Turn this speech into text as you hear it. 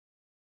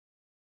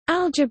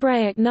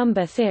Algebraic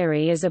number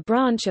theory is a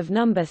branch of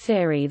number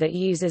theory that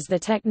uses the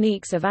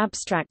techniques of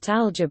abstract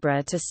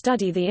algebra to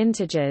study the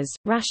integers,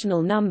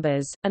 rational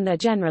numbers, and their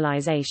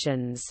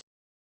generalizations.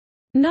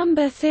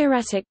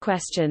 Number-theoretic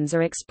questions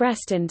are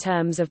expressed in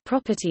terms of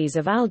properties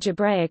of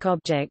algebraic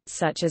objects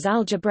such as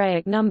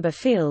algebraic number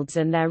fields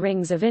and their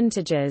rings of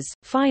integers,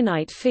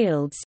 finite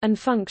fields, and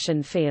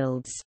function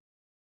fields.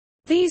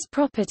 These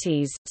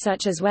properties,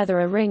 such as whether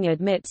a ring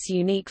admits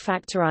unique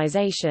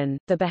factorization,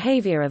 the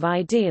behavior of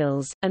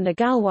ideals, and the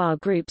Galois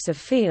groups of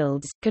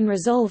fields, can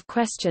resolve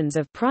questions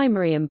of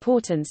primary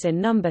importance in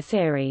number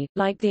theory,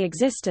 like the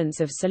existence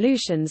of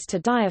solutions to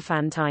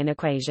Diophantine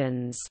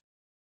equations.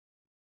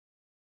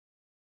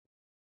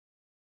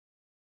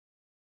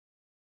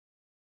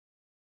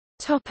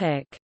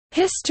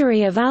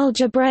 History of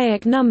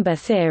algebraic number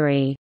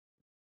theory.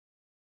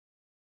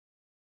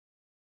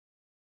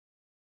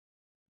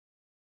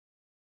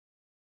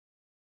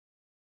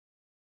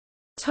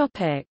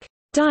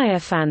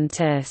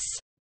 Diophantus.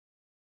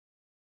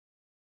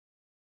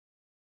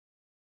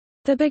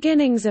 The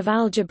beginnings of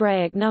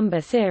algebraic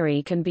number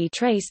theory can be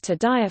traced to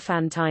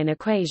Diophantine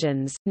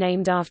equations,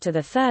 named after the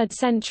 3rd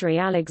century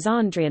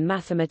Alexandrian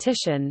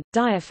mathematician,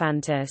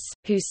 Diophantus,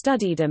 who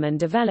studied them and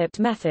developed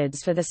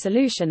methods for the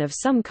solution of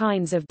some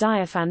kinds of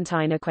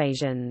Diophantine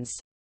equations.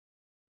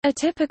 A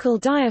typical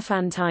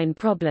Diophantine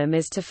problem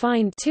is to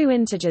find two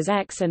integers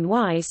x and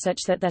y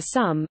such that their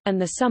sum, and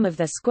the sum of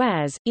their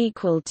squares,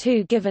 equal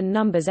two given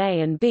numbers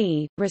a and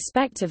b,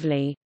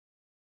 respectively.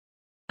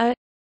 A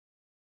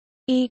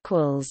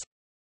equals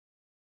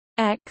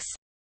x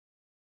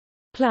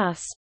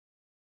plus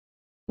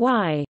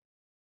y.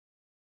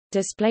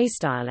 Display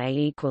style a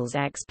equals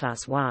x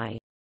plus y.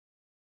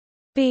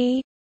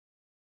 B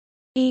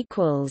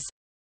equals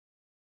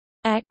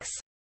x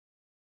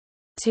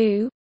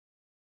 2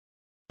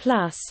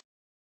 plus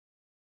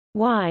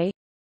y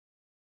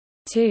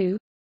 2.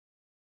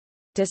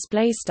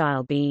 Display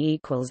style b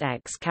equals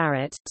x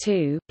caret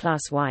 2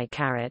 plus y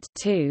caret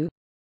 2.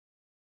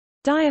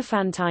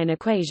 Diophantine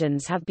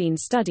equations have been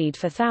studied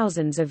for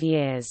thousands of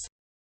years.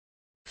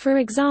 For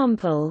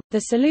example,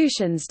 the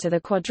solutions to the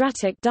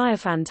quadratic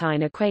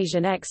Diophantine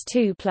equation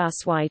x2 plus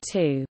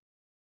y2.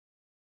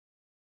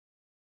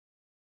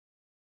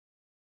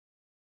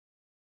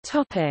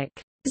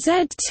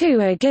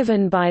 Z2 are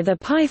given by the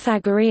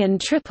Pythagorean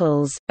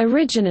triples,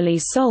 originally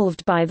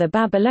solved by the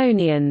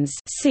Babylonians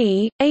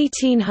c.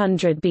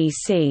 1800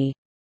 BC.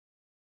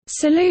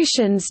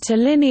 Solutions to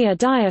linear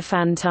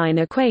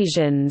Diophantine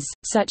equations,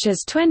 such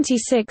as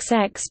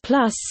 26x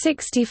plus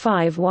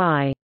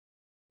 65y.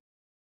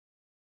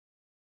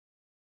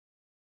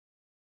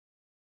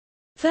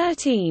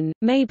 13,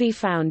 may be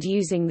found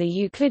using the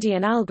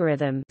Euclidean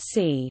algorithm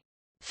c.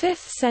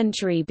 5th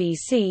century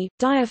BC.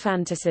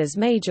 Diophantus's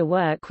major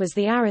work was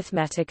the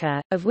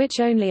Arithmetica, of which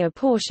only a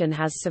portion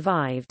has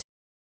survived.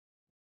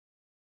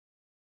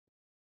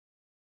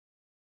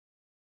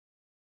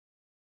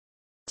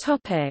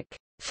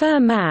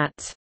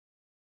 Fermat.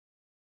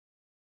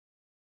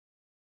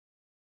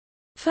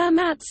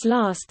 Fermat's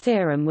last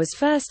theorem was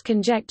first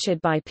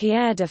conjectured by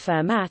Pierre de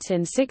Fermat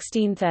in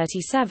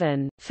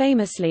 1637,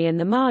 famously in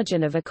the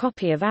margin of a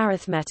copy of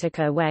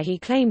Arithmetica where he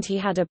claimed he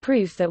had a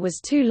proof that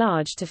was too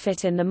large to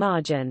fit in the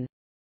margin.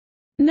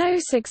 No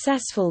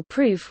successful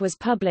proof was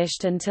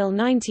published until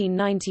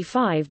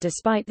 1995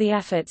 despite the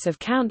efforts of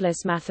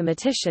countless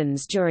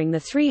mathematicians during the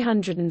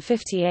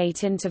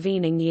 358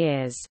 intervening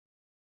years.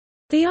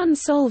 The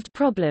unsolved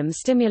problem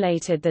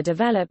stimulated the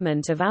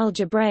development of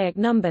algebraic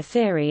number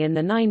theory in the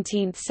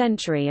 19th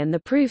century and the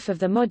proof of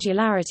the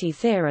modularity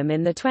theorem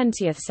in the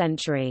 20th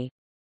century.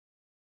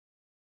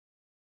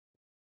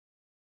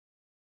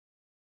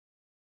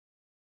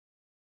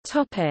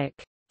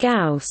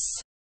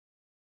 Gauss.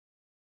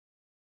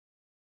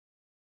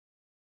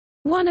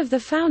 One of the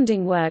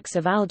founding works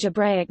of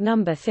algebraic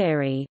number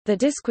theory, the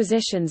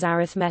Disquisitiones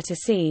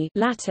Arithmetici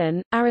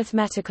Latin,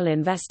 Arithmetical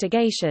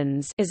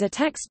Investigations, is a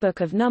textbook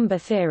of number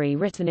theory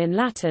written in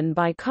Latin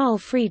by Carl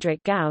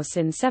Friedrich Gauss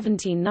in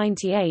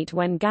 1798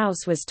 when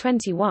Gauss was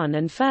 21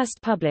 and first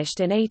published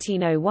in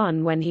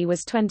 1801 when he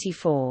was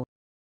 24.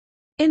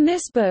 In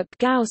this book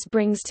Gauss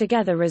brings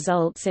together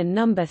results in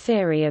number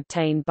theory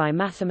obtained by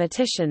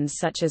mathematicians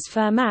such as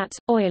Fermat,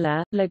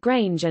 Euler,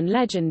 Lagrange and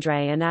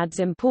Legendre and adds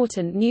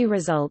important new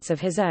results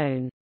of his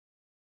own.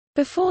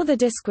 Before the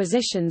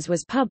Disquisitions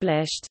was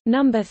published,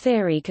 number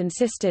theory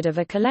consisted of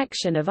a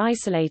collection of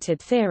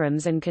isolated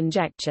theorems and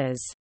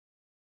conjectures.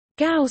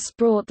 Gauss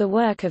brought the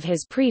work of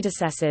his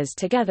predecessors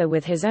together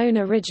with his own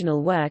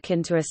original work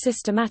into a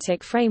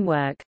systematic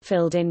framework,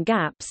 filled in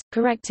gaps,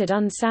 corrected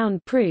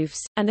unsound proofs,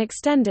 and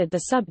extended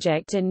the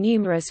subject in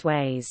numerous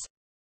ways.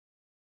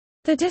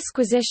 The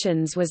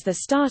Disquisitions was the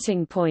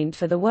starting point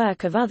for the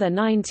work of other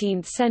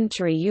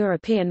 19th-century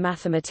European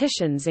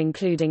mathematicians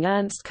including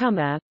Ernst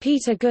Kummer,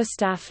 Peter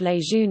Gustav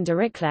Lejeune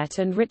Dirichlet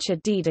and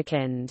Richard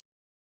Dedekind.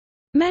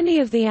 Many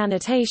of the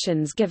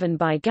annotations given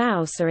by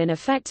Gauss are in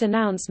effect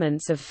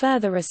announcements of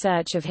further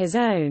research of his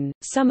own,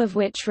 some of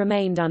which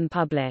remained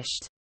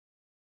unpublished.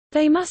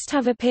 They must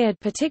have appeared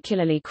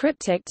particularly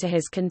cryptic to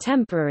his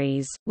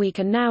contemporaries. We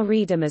can now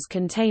read them as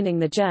containing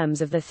the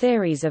germs of the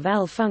theories of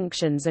L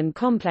functions and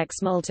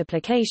complex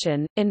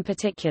multiplication, in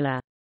particular.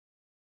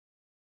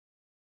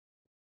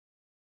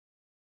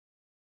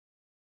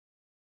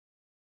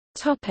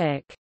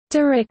 Topic: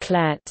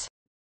 Dirichlet.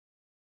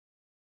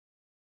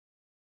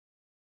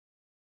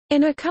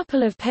 In a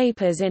couple of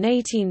papers in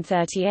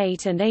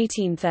 1838 and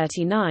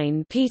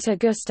 1839, Peter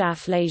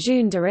Gustav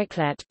Lejeune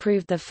Dirichlet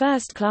proved the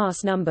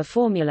first-class number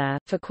formula,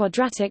 for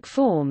quadratic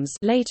forms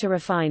later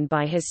refined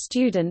by his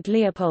student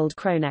Leopold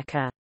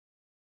Kronecker.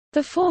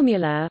 The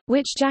formula,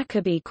 which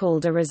Jacobi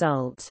called a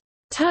result,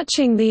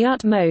 "touching the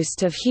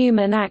utmost of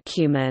human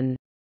acumen,"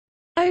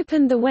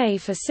 opened the way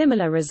for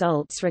similar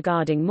results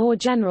regarding more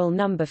general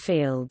number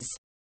fields.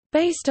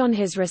 Based on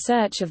his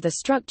research of the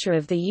structure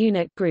of the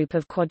unit group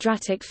of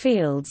quadratic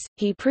fields,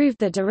 he proved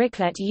the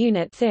Dirichlet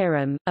unit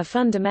theorem, a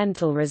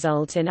fundamental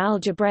result in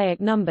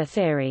algebraic number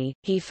theory.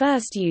 He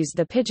first used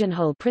the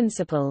pigeonhole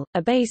principle,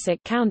 a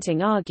basic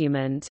counting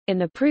argument, in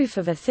the proof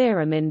of a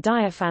theorem in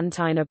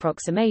Diophantine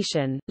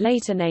approximation,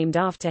 later named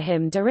after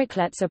him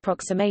Dirichlet's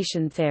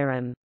approximation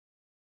theorem.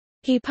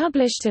 He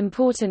published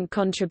important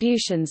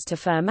contributions to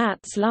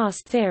Fermat's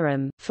last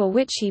theorem, for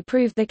which he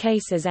proved the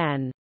cases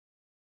n.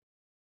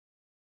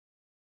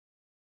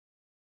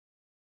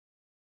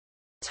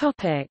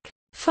 Topic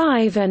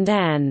 5 and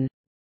n.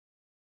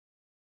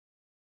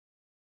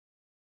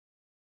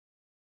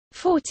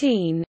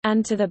 14,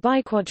 and to the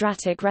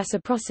biquadratic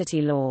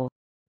reciprocity law.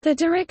 The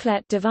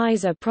Dirichlet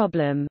divisor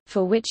problem,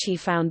 for which he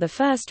found the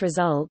first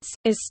results,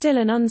 is still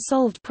an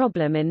unsolved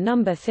problem in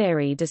number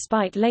theory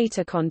despite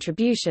later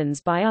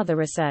contributions by other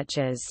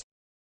researchers.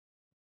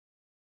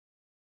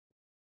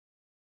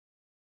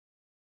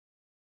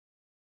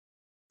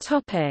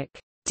 Topic: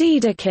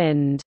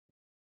 Dedekind.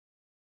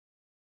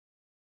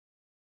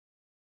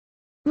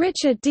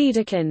 Richard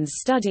Dedekind's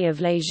study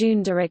of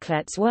Lejeune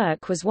Dirichlet's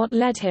work was what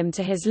led him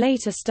to his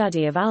later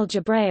study of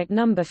algebraic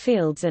number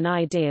fields and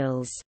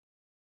ideals.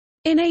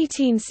 In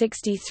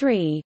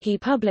 1863, he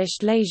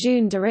published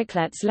Lejeune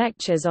Dirichlet's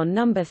lectures on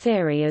number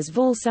theory as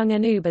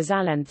Vorlesungen über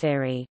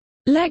Zahlentheorie,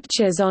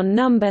 lectures on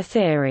number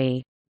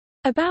theory,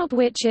 about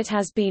which it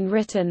has been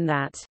written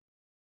that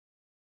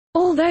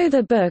although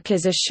the book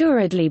is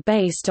assuredly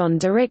based on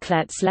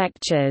Dirichlet's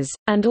lectures,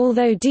 and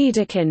although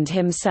Dedekind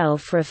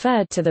himself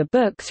referred to the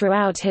book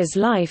throughout his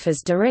life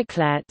as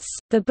Dirichlet's,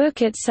 the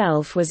book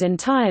itself was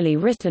entirely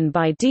written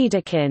by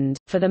Dedekind,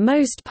 for the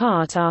most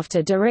part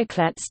after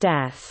Dirichlet's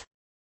death.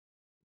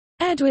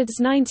 Edwards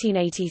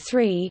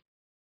 1983,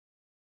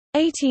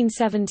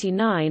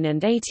 1879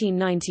 and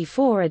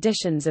 1894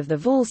 editions of the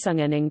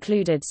Vorlesungen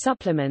included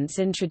supplements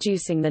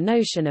introducing the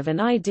notion of an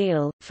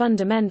ideal,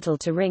 fundamental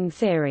to ring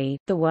theory.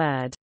 The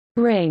word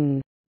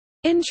ring,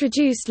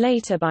 introduced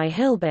later by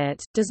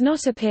Hilbert, does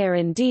not appear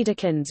in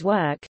Dedekind's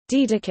work.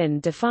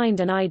 Dedekind defined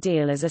an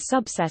ideal as a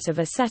subset of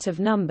a set of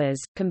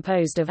numbers,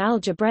 composed of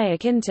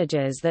algebraic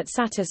integers that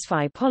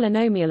satisfy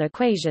polynomial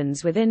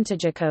equations with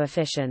integer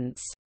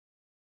coefficients.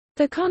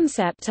 The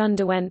concept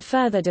underwent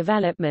further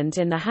development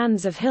in the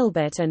hands of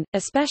Hilbert and,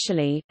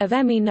 especially, of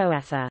Emmy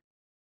Noether.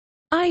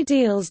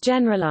 Ideals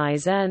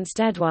generalize Ernst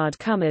Eduard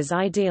Kummer's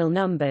ideal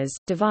numbers,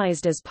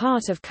 devised as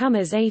part of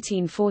Kummer's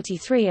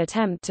 1843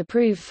 attempt to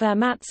prove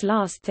Fermat's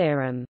last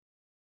theorem.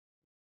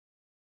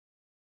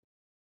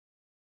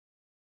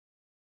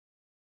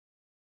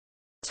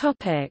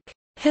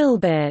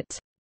 Hilbert.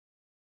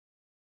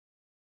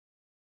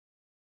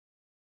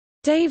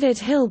 David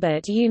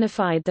Hilbert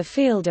unified the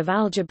field of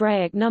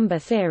algebraic number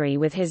theory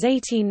with his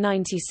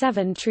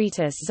 1897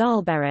 treatise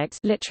Zahlberecht,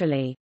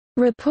 literally,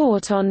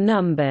 Report on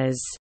Numbers.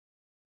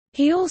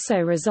 He also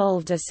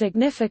resolved a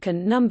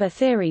significant number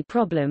theory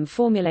problem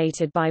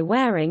formulated by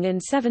Waring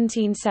in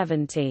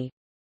 1770.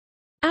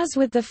 As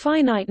with the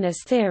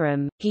finiteness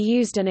theorem, he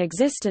used an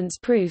existence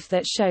proof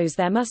that shows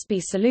there must be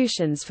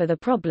solutions for the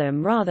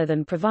problem rather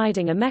than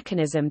providing a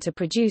mechanism to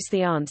produce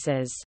the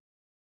answers.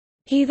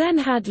 He then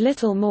had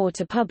little more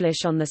to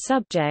publish on the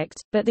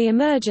subject, but the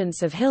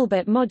emergence of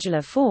Hilbert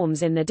modular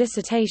forms in the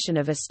dissertation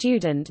of a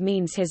student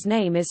means his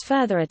name is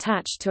further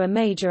attached to a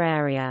major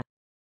area.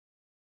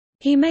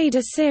 He made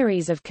a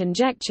series of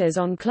conjectures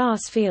on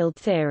class field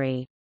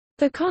theory.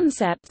 The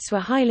concepts were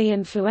highly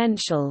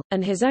influential,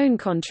 and his own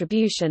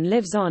contribution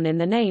lives on in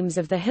the names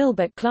of the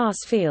Hilbert class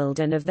field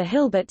and of the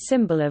Hilbert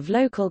symbol of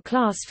local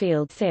class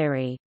field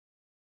theory.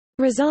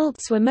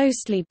 Results were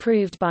mostly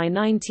proved by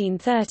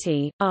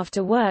 1930,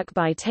 after work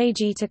by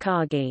Teiji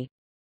Takagi.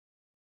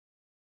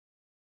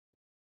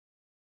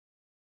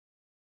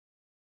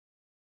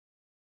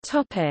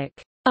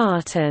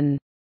 Artin.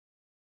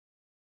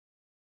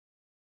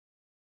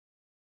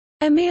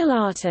 Emil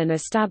Artin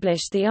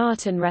established the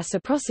Artin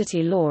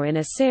reciprocity law in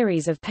a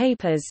series of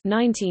papers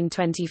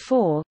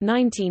 1924,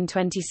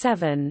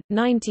 1927,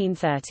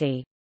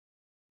 1930.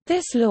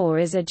 This law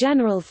is a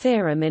general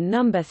theorem in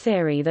number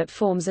theory that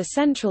forms a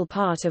central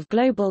part of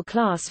global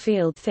class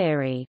field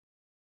theory.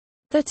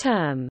 The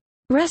term,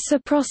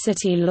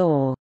 reciprocity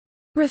law,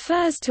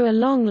 refers to a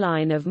long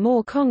line of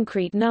more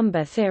concrete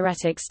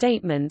number-theoretic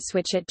statements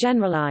which it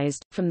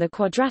generalized, from the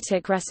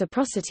quadratic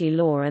reciprocity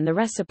law and the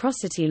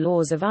reciprocity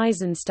laws of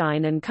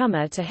Eisenstein and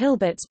Kummer to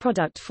Hilbert's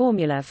product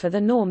formula for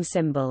the norm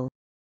symbol.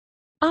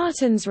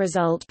 Artin's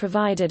result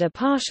provided a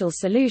partial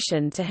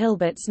solution to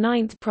Hilbert's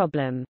ninth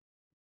problem.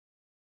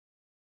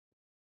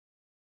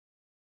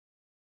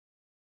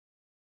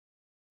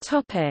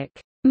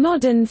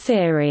 Modern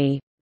theory.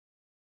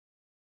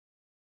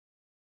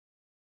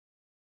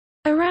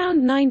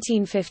 Around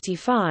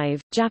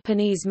 1955,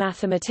 Japanese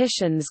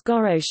mathematicians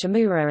Goro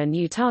Shimura and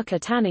Yutaka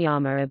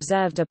Taniyama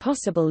observed a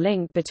possible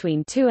link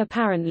between two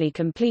apparently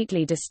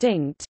completely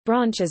distinct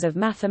branches of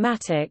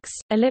mathematics,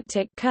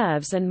 elliptic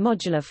curves and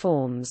modular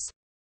forms.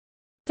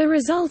 The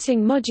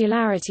resulting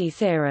modularity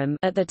theorem,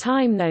 at the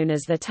time known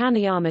as the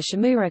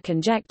Taniyama-Shimura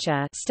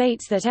conjecture,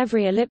 states that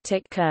every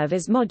elliptic curve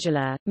is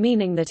modular,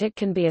 meaning that it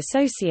can be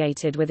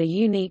associated with a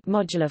unique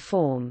modular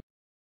form.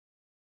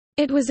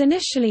 It was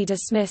initially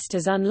dismissed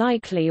as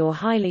unlikely or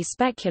highly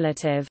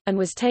speculative, and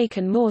was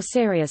taken more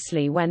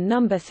seriously when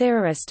number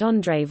theorist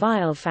André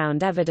Weil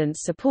found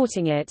evidence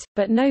supporting it,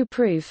 but no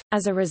proof.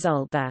 As a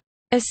result, the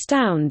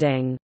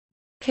astounding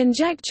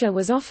conjecture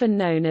was often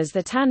known as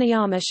the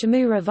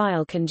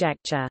Taniyama-Shimura-Weil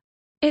conjecture.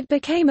 It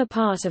became a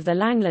part of the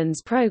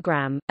Langlands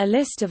program, a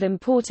list of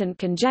important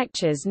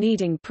conjectures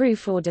needing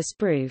proof or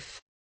disproof.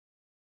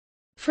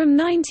 From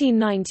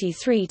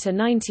 1993 to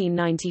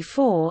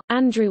 1994,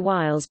 Andrew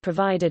Wiles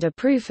provided a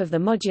proof of the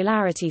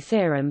modularity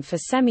theorem for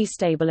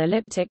semistable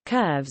elliptic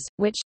curves,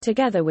 which,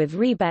 together with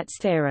Ribet's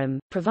theorem,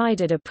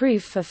 provided a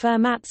proof for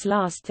Fermat's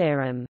last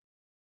theorem.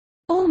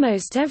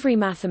 Almost every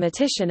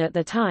mathematician at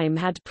the time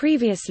had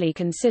previously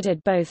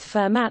considered both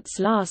Fermat's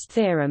last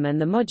theorem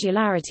and the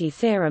modularity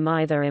theorem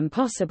either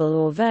impossible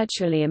or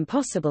virtually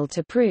impossible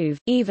to prove,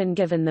 even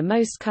given the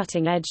most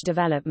cutting-edge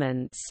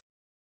developments.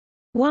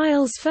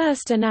 Wiles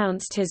first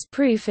announced his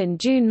proof in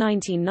June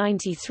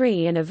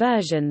 1993 in a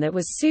version that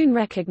was soon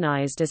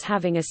recognized as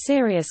having a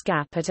serious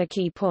gap at a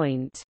key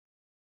point.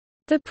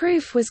 The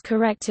proof was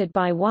corrected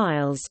by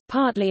Wiles,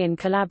 partly in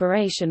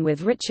collaboration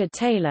with Richard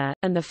Taylor,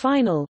 and the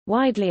final,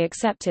 widely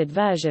accepted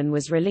version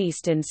was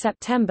released in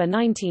September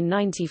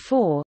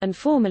 1994, and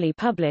formally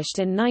published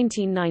in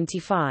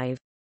 1995.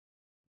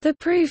 The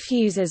proof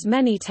uses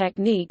many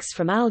techniques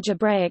from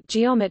algebraic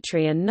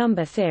geometry and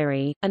number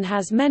theory, and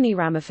has many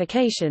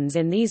ramifications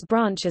in these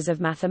branches of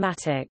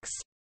mathematics.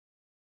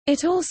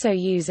 It also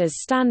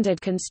uses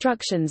standard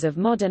constructions of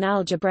modern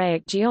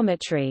algebraic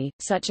geometry,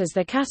 such as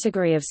the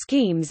category of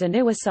schemes and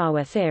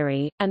Iwasawa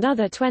theory, and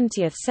other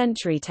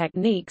 20th-century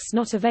techniques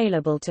not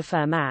available to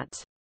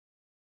Fermat.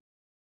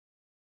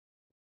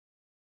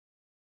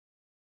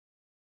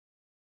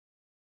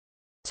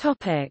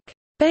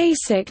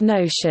 Basic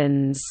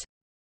notions.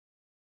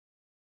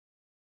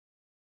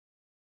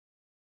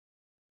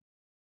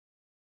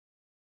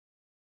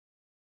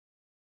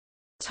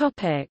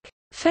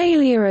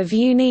 Failure of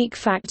unique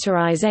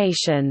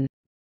factorization.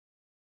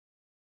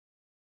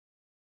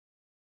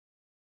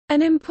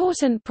 An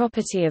important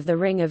property of the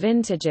ring of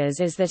integers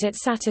is that it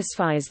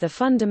satisfies the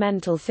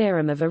fundamental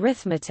theorem of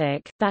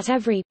arithmetic, that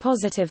every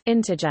positive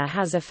integer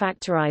has a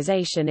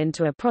factorization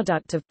into a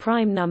product of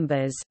prime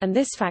numbers, and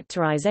this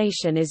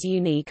factorization is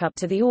unique up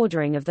to the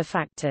ordering of the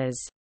factors.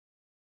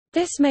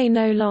 This may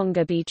no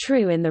longer be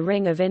true in the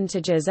ring of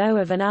integers O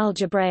of an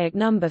algebraic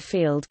number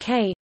field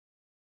K.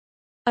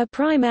 A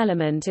prime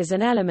element is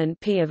an element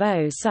P of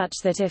O such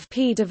that if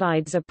P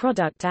divides a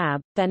product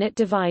AB, then it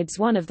divides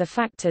one of the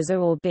factors O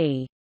or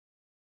B.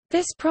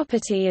 This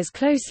property is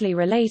closely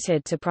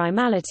related to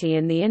primality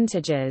in the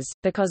integers,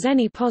 because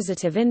any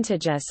positive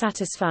integer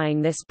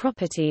satisfying this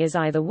property is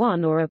either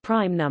 1 or a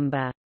prime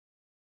number.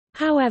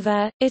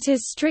 However, it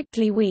is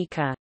strictly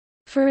weaker.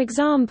 For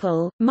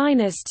example,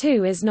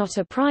 -2 is not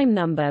a prime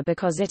number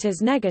because it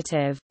is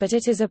negative, but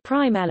it is a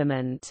prime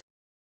element.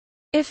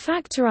 If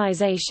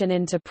factorization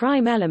into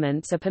prime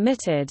elements are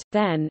permitted,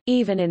 then,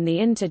 even in the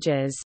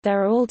integers,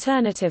 there are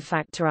alternative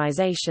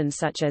factorizations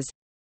such as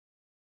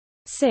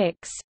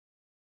 6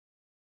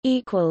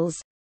 equals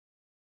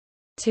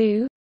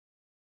 2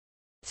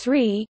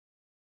 3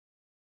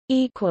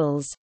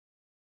 equals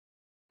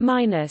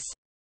minus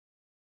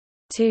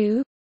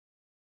 2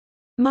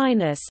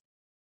 minus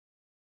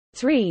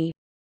 3.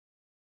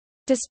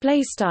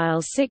 Display style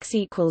 6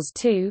 equals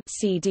 2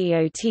 C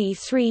dot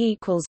 3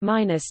 equals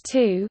minus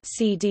 2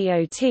 C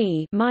dot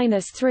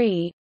minus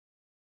 3.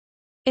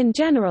 In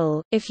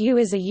general, if U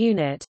is a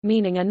unit,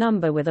 meaning a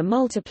number with a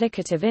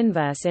multiplicative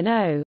inverse in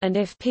O, and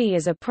if P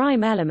is a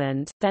prime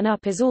element, then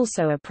UP is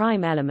also a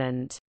prime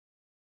element.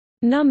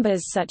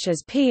 Numbers such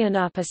as P and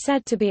UP are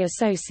said to be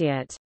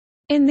associate.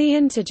 In the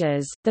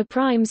integers, the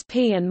primes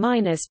P and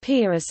minus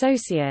P are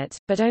associate,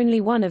 but only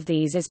one of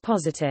these is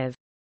positive.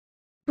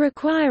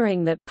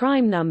 Requiring that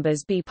prime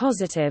numbers be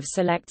positive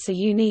selects a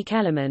unique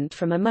element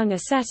from among a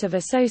set of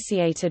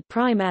associated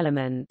prime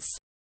elements.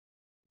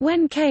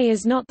 When K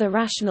is not the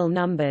rational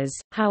numbers,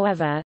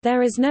 however,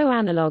 there is no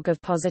analog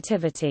of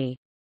positivity.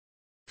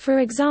 For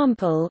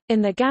example,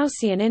 in the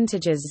Gaussian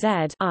integers z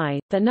I,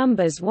 the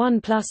numbers 1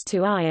 plus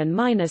 2i and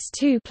minus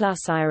 2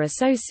 plus I are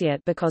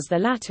associate because the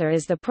latter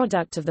is the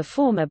product of the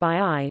former by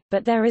I,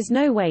 but there is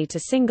no way to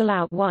single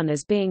out one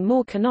as being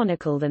more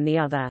canonical than the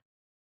other.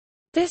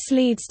 This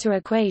leads to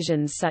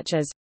equations such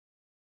as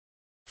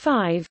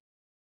 5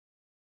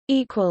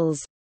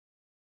 equals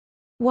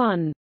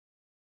 1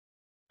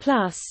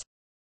 plus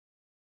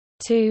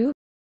 2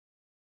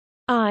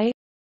 I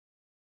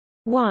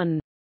 1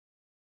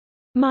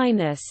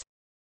 minus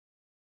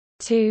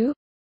 2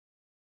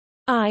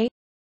 I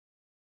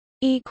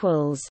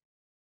equals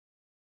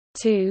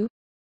 2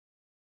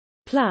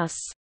 plus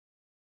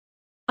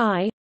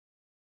I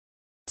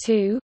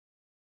 2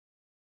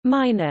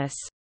 minus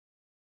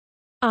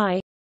I.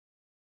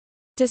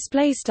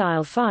 Display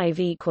style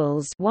 5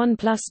 equals 1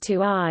 plus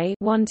 2i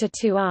 1 to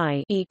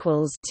 2i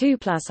equals 2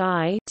 plus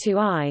I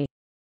 2i,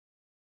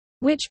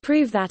 which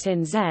prove that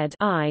in Z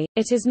I,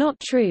 it is not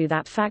true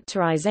that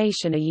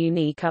factorization are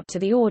unique up to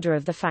the order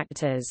of the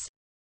factors.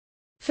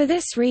 For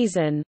this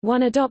reason,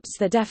 one adopts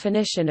the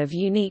definition of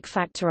unique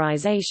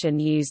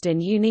factorization used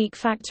in unique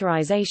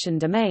factorization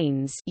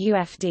domains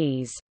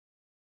UFDs.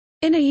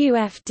 In a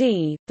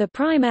UFD, the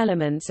prime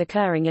elements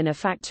occurring in a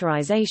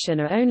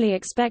factorization are only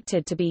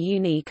expected to be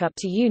unique up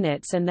to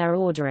units and their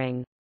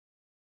ordering.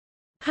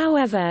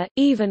 However,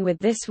 even with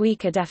this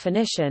weaker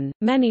definition,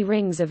 many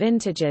rings of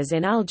integers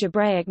in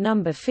algebraic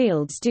number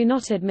fields do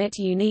not admit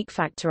unique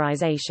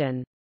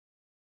factorization.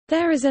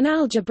 There is an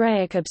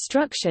algebraic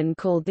obstruction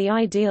called the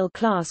ideal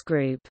class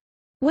group.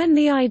 When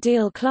the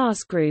ideal class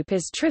group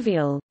is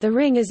trivial, the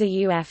ring is a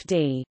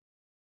UFD.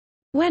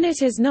 When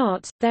it is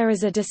not, there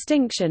is a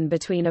distinction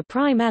between a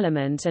prime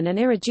element and an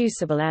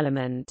irreducible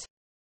element.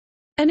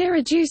 An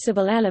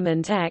irreducible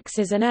element X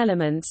is an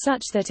element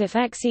such that if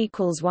X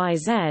equals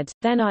YZ,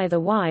 then either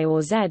Y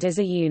or Z is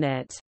a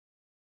unit.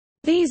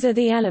 These are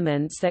the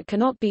elements that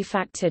cannot be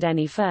factored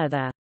any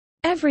further.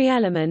 Every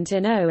element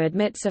in O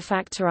admits a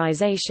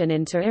factorization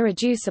into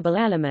irreducible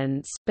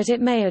elements, but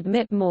it may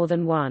admit more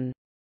than one.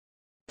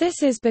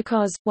 This is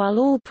because, while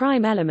all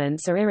prime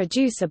elements are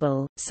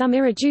irreducible, some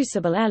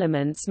irreducible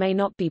elements may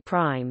not be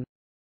prime.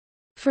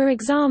 For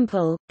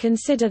example,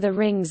 consider the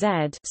ring Z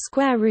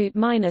square root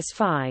minus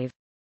 5.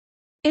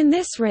 In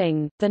this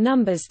ring, the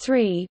numbers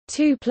 3,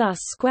 2 plus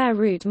square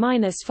root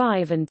minus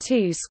 5 and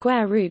 2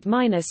 square root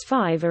minus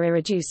 5 are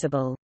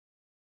irreducible.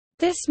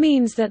 This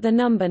means that the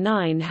number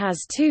 9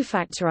 has 2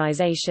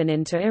 factorization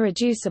into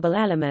irreducible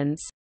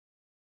elements.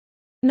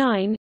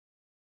 9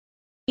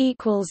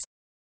 equals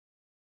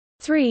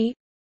 3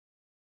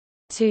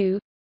 2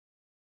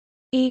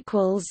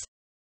 equals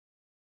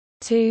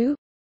 2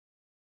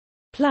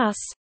 plus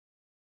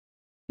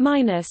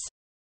minus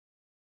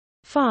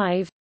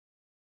 5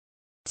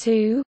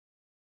 2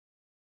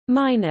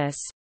 minus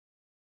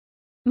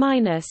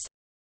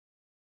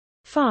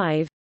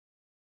 5.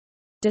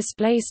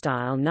 Display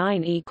style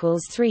 9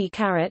 equals 3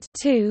 caret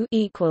 2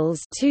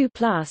 equals 2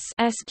 plus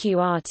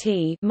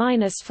sqrt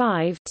minus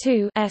 5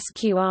 2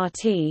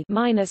 sqrt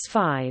minus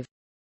 5.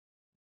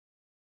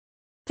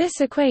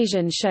 This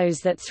equation shows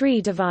that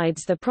 3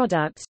 divides the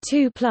product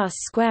 2 plus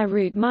square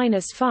root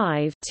minus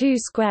 5 2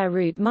 square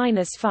root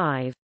minus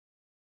 5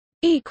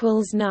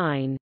 equals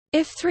 9.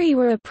 If 3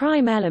 were a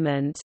prime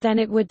element, then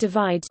it would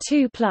divide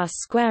 2 plus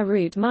square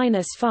root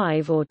minus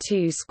 5 or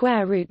 2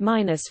 square root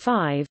minus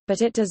 5,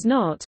 but it does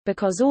not,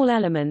 because all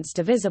elements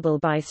divisible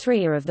by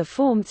 3 are of the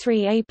form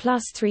 3a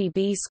plus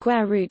 3b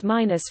square root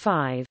minus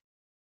 5.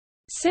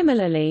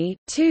 Similarly,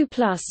 2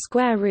 plus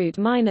square root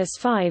minus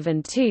 5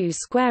 and 2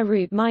 square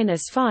root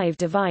minus 5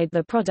 divide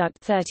the product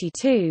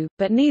 32,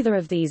 but neither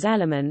of these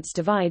elements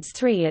divides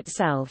 3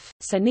 itself,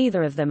 so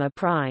neither of them are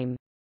prime.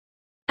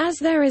 As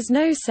there is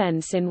no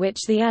sense in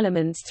which the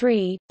elements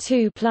 3,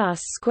 2 plus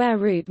square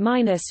root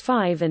minus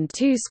 5 and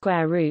 2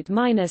 square root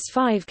minus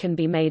 5 can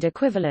be made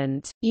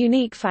equivalent,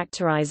 unique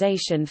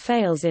factorization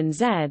fails in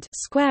Z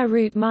square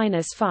root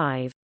minus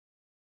 5.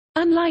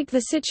 Unlike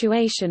the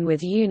situation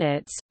with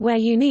units, where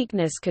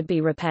uniqueness could be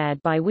repaired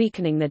by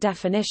weakening the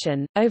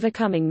definition,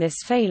 overcoming this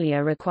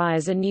failure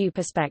requires a new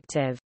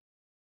perspective.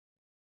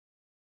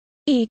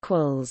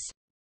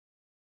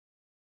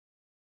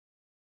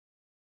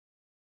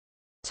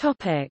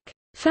 Topic: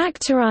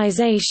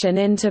 Factorization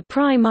into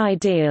prime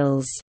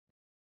ideals.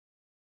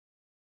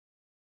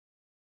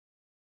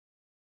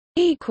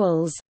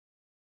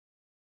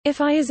 If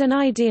I is an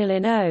ideal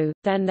in O,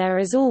 then there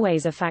is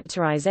always a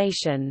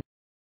factorization.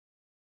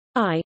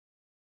 I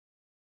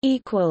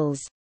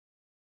equals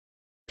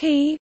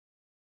P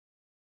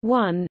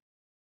 1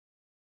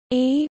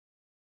 E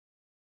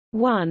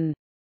 1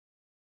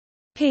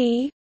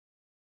 P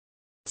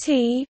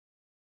T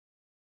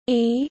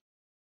E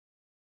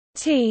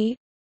T.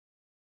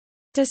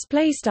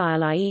 Display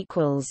style I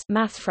equals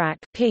mathfrak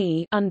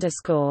P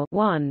underscore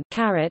 1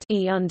 caret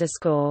E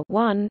underscore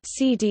 1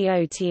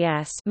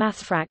 CDOTS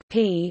mathfrak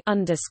P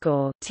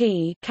underscore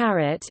T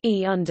caret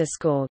E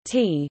underscore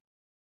T,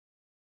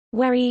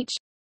 where each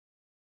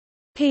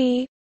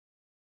P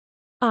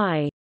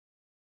I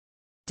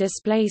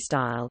display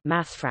style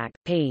mathfrak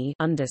p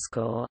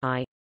underscore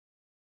I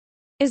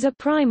is a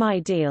prime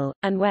ideal,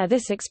 and where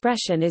this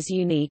expression is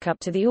unique up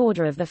to the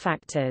order of the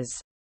factors.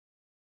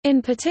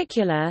 In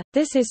particular,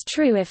 this is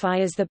true if I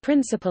is the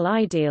principal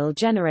ideal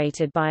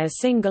generated by a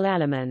single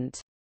element.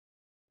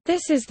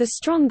 This is the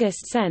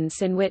strongest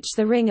sense in which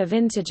the ring of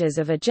integers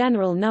of a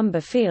general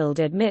number field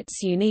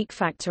admits unique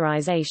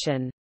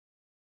factorization.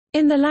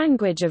 In the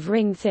language of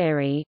ring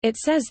theory, it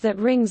says that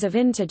rings of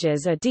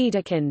integers are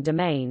Dedekind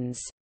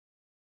domains.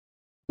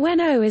 When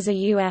O is a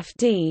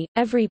UFD,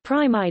 every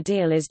prime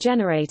ideal is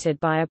generated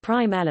by a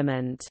prime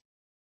element.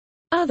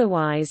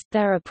 Otherwise,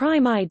 there are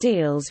prime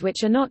ideals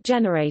which are not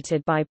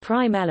generated by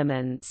prime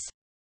elements.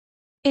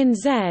 In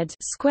Z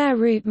square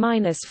root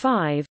minus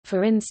 5,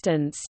 for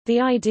instance,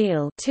 the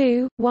ideal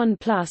 2, 1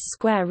 plus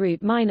square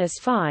root minus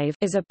 5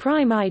 is a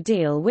prime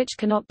ideal which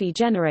cannot be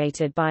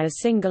generated by a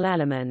single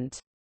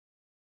element.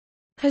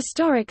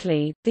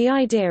 Historically, the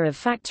idea of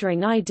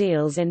factoring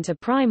ideals into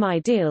prime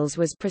ideals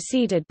was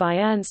preceded by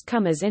Ernst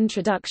Kummer's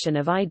introduction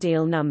of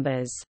ideal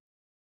numbers.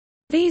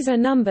 These are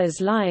numbers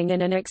lying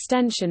in an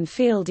extension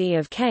field E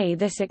of K.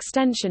 This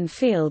extension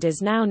field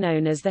is now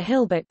known as the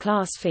Hilbert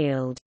class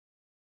field.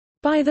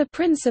 By the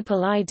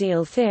principal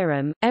ideal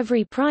theorem,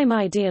 every prime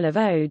ideal of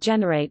O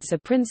generates a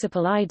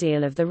principal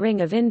ideal of the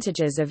ring of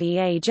integers of E.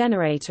 A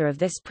generator of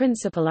this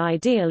principal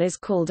ideal is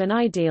called an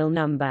ideal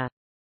number.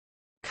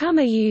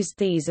 Kummer used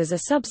these as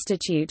a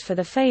substitute for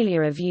the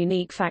failure of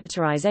unique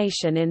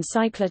factorization in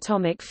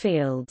cyclotomic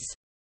fields.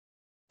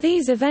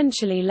 These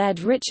eventually led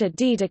Richard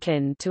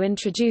Dedekind to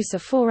introduce a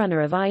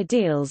forerunner of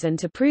ideals and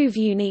to prove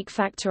unique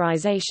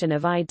factorization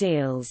of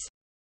ideals.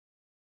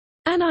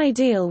 An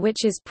ideal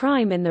which is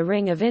prime in the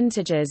ring of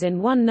integers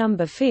in one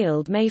number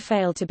field may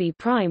fail to be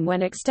prime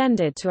when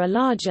extended to a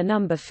larger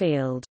number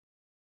field.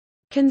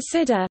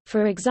 Consider,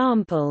 for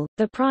example,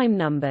 the prime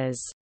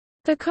numbers.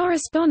 The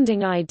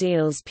corresponding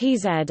ideals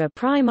Pz are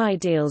prime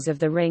ideals of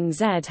the ring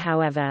Z.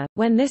 However,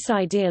 when this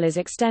ideal is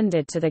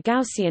extended to the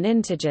Gaussian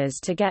integers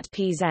to get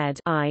Pz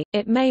I,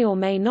 it may or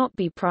may not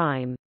be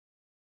prime.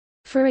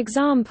 For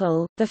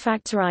example, the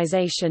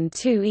factorization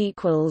 2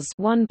 equals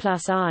 1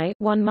 plus I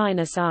 1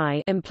 minus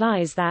I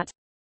implies that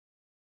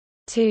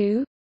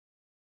 2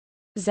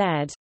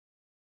 Z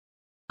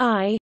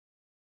I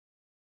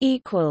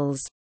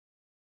equals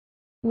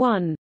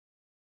 1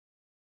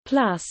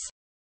 plus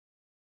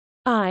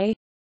I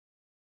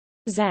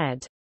Z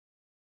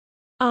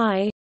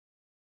I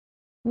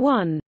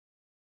 1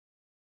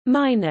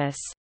 minus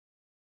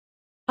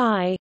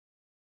I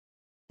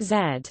Z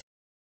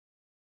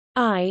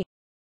I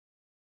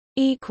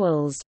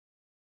equals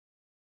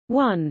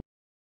 1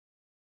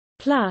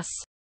 plus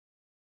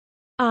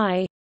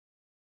I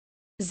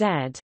Z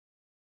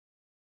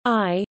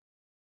I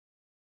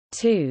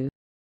 2.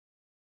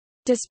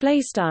 Display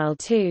style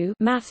 2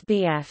 math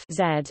BF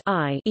Z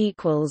I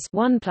equals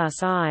 1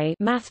 plus I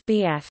math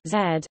BF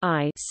Z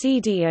I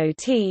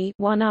CDOT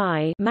 1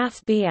 I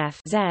math BF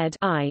Z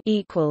I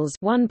equals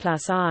 1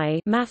 plus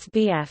I math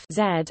BF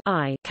Z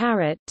I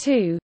caret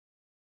 2.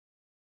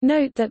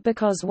 Note that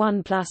because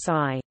 1 plus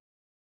I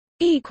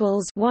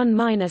equals 1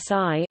 minus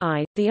I,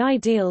 the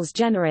ideals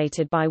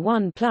generated by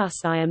 1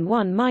 plus I and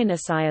 1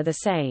 minus I are the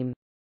same.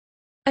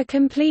 A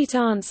complete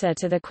answer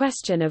to the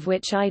question of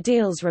which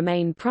ideals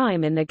remain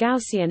prime in the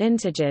Gaussian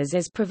integers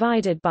is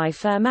provided by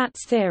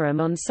Fermat's theorem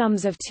on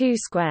sums of two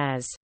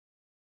squares.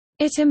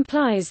 It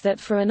implies that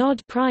for an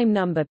odd prime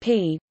number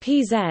p,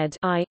 Pz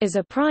I is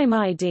a prime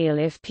ideal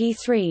if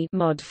p3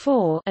 mod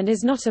 4 and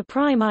is not a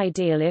prime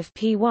ideal if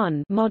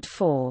p1 mod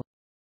 4.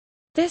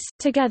 This,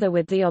 together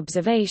with the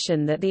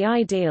observation that the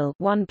ideal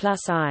 1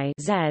 plus I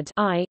Z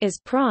I is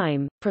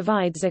prime,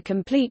 provides a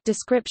complete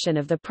description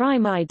of the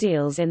prime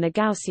ideals in the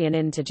Gaussian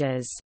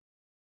integers.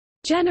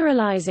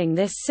 Generalizing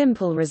this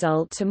simple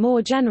result to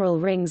more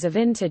general rings of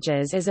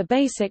integers is a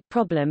basic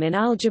problem in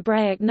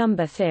algebraic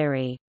number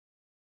theory.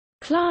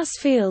 Class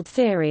field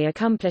theory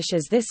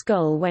accomplishes this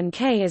goal when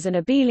K is an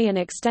abelian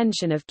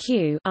extension of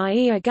Q,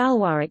 i.e. a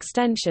Galois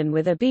extension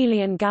with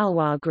abelian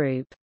Galois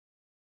group.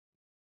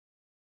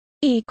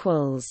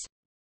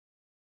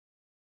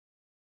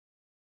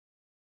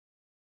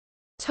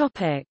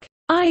 Topic: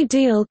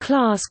 Ideal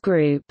class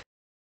group.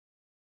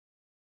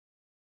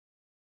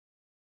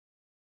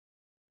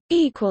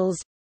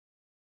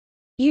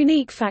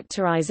 Unique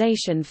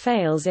factorization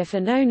fails if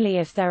and only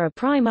if there are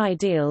prime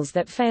ideals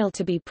that fail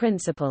to be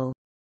principal.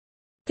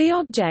 The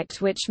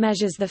object which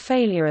measures the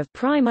failure of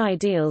prime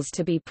ideals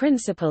to be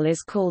principal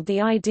is called the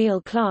ideal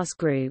class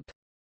group.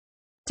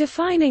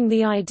 Defining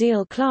the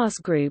ideal class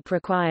group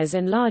requires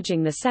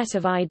enlarging the set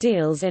of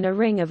ideals in a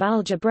ring of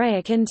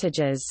algebraic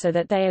integers so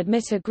that they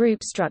admit a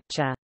group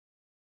structure.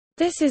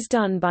 This is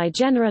done by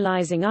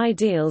generalizing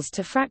ideals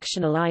to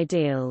fractional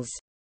ideals.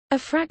 A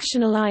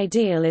fractional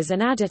ideal is an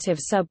additive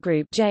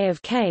subgroup J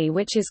of K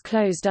which is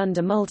closed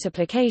under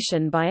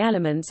multiplication by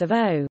elements of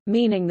O,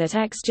 meaning that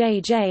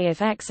xjj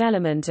if X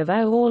element of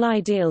O all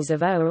ideals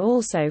of O are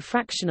also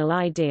fractional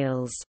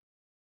ideals.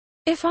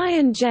 If I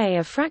and J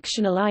are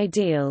fractional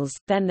ideals,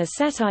 then the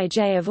set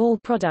Ij of all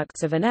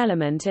products of an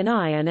element in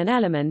I and an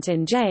element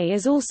in J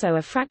is also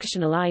a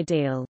fractional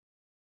ideal.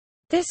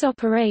 This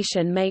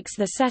operation makes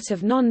the set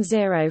of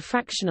non-zero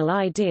fractional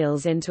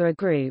ideals into a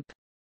group.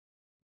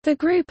 The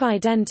group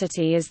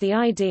identity is the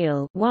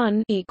ideal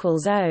 1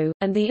 equals O,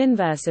 and the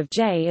inverse of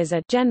J is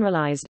a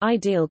generalized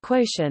ideal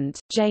quotient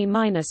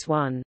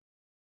J-1.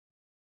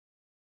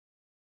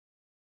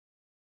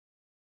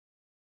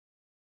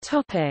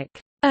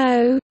 Topic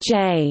O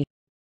J.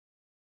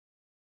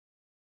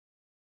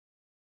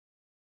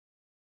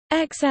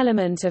 X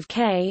element of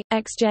K,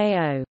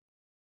 XJO.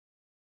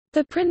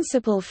 The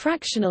principal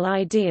fractional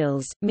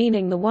ideals,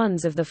 meaning the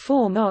ones of the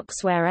form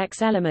Ox where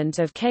X element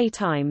of K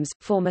times,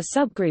 form a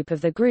subgroup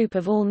of the group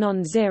of all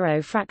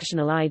non-zero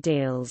fractional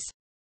ideals.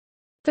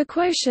 The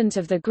quotient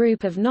of the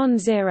group of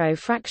non-zero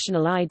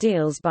fractional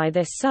ideals by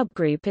this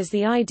subgroup is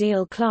the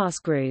ideal class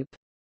group.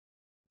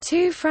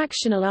 Two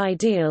fractional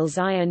ideals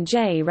I and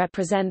J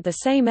represent the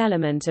same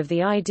element of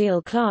the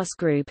ideal class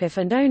group if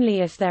and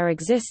only if there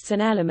exists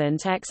an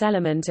element X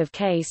element of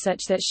K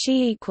such that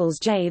Xi equals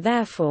J.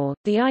 Therefore,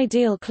 the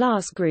ideal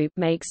class group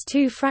makes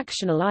two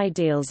fractional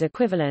ideals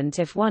equivalent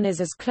if one is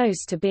as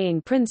close to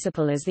being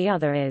principal as the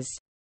other is.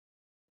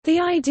 The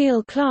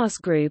ideal class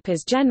group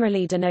is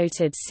generally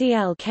denoted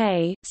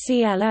CLK,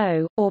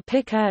 CLO, or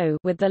PIC-O,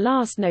 with the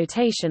last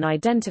notation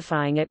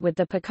identifying it with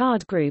the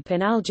Picard group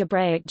in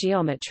algebraic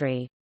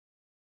geometry.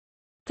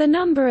 The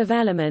number of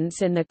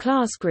elements in the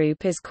class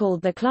group is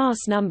called the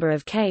class number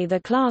of K.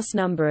 The class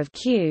number of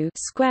Q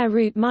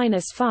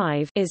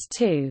 √-5 is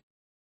 2.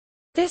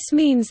 This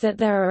means that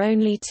there are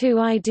only two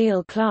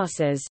ideal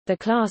classes, the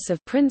class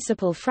of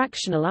principal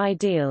fractional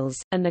ideals,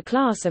 and the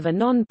class of a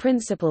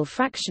non-principal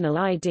fractional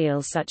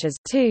ideal such as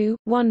 2,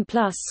 1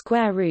 plus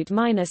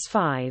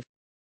 √-5.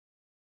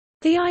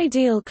 The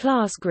ideal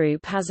class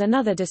group has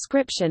another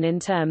description in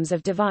terms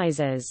of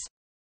divisors.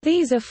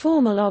 These are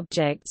formal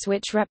objects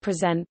which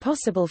represent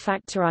possible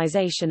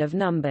factorization of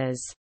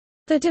numbers.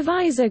 The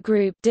divisor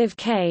group div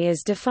K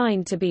is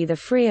defined to be the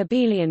free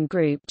abelian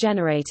group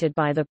generated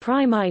by the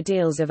prime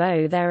ideals of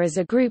O. There is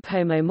a group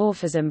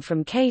homomorphism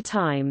from K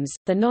times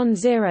the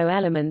non-zero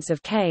elements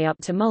of K up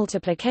to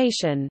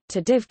multiplication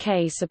to div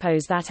K.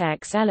 Suppose that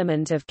X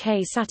element of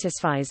K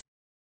satisfies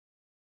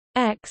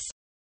X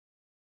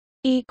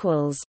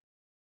equals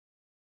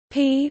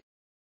P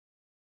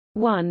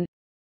 1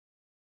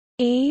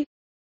 E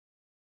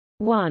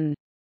 1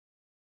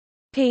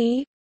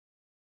 P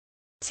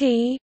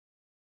T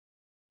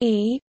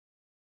E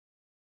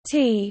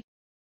T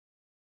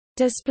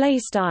display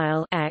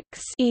style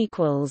X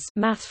equals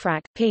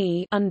mathfrak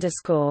P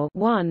underscore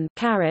 1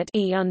 caret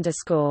E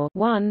underscore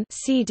 1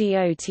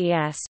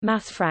 CDOTS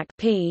mathfrak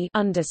P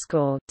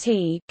underscore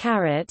T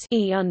caret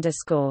E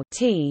underscore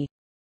T.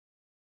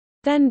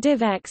 Then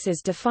div X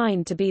is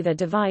defined to be the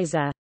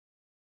divisor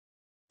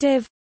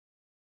div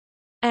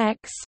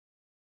X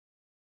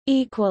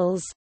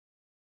equals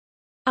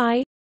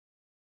I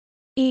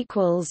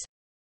equals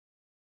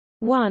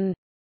 1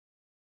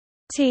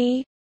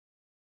 T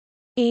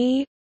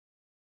E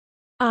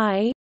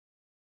I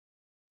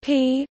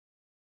P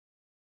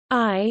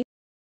I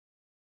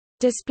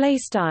display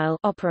style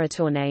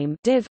operator name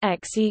div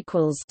X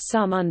equals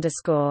sum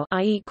underscore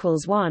I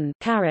equals 1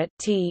 caret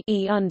T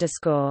E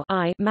underscore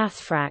I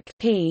mathfrak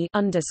P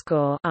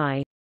underscore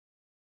I.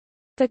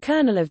 The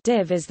kernel of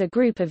div is the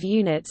group of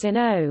units in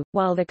O,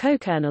 while the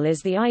cokernel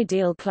is the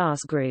ideal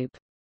class group.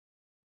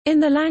 In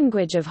the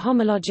language of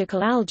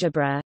homological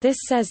algebra, this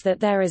says that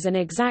there is an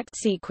exact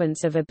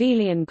sequence of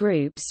abelian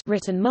groups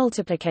written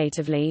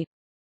multiplicatively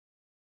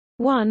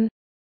 1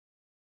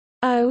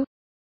 O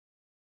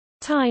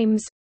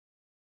times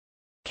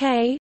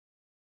K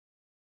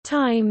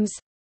times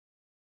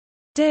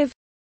div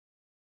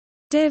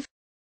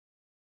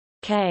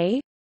K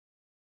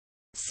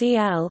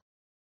CL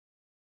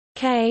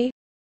K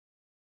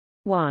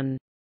 1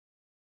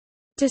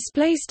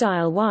 display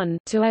style 1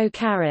 to O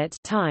caret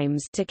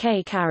times to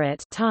K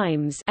caret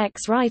times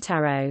X right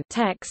arrow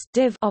text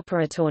div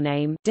operator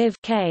name div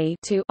K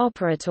to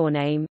operator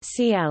name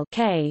CL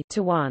K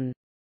to 1.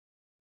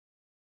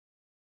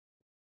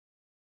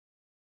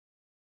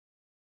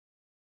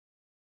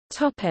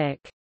 Topic: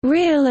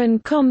 Real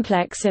and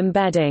complex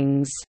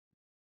embeddings.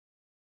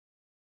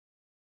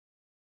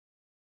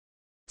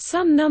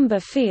 Some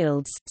number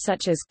fields,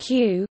 such as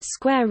Q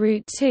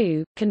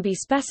 √2, can be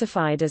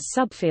specified as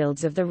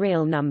subfields of the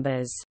real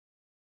numbers.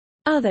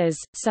 Others,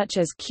 such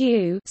as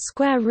Q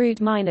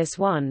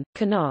 √-1,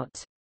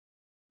 cannot.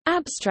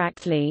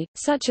 Abstractly,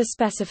 such a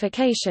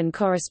specification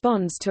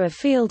corresponds to a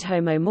field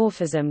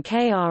homomorphism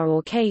Kr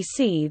or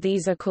Kc.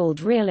 These are called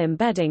real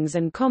embeddings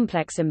and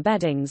complex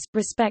embeddings,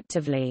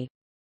 respectively.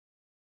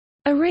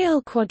 A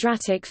real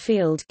quadratic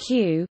field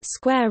Q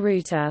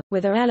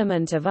with an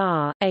element of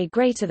R, a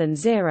greater than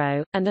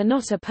 0, and a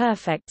not a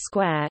perfect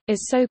square,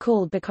 is so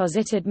called because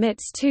it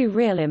admits two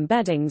real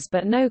embeddings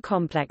but no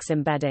complex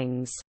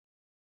embeddings.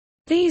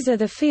 These are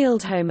the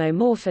field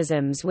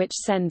homomorphisms which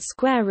send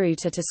square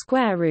root a to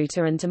square root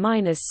a and to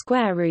minus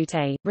square root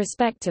a,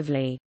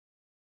 respectively.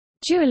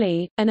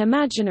 Dually, an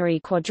imaginary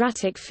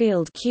quadratic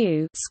field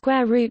Q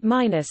square root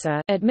minus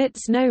a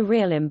admits no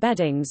real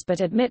embeddings but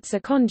admits a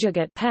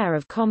conjugate pair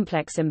of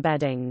complex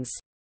embeddings.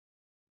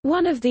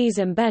 One of these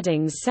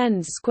embeddings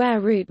sends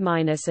square root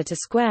minus a to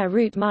square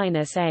root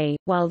minus a,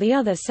 while the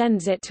other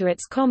sends it to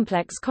its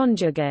complex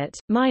conjugate,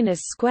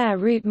 minus square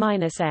root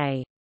minus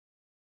a.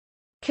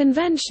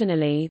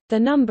 Conventionally, the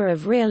number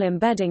of real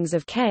embeddings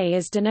of K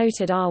is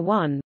denoted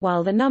R1,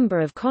 while the number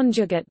of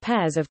conjugate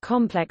pairs of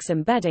complex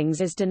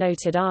embeddings is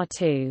denoted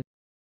R2.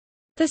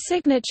 The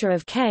signature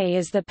of K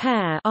is the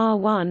pair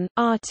R1,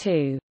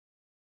 R2.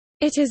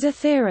 It is a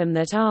theorem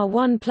that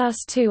R1 plus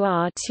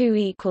 2R2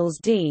 equals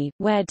D,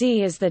 where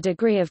D is the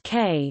degree of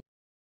K.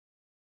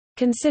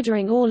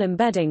 Considering all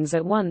embeddings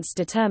at once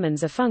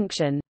determines a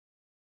function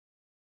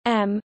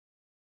M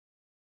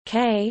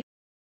K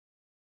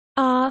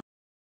R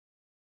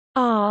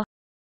R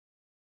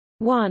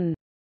 1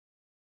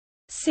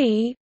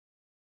 C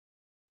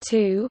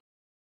 2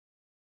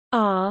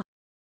 R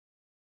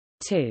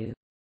 2.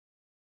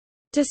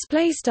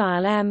 Display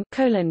style M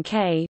colon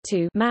K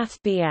to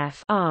Math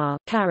BF R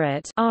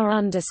caret R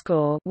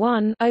underscore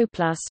 1 O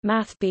plus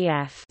Math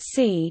BF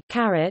C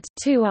caret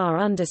 2 R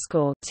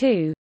underscore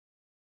 2.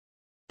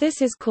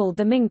 This is called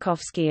the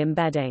Minkowski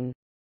embedding.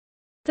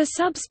 The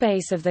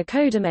subspace of the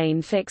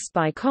codomain fixed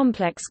by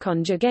complex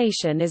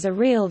conjugation is a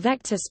real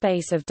vector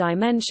space of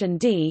dimension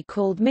d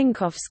called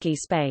Minkowski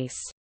space.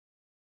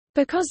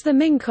 Because the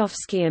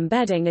Minkowski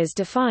embedding is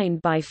defined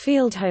by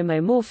field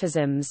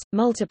homomorphisms,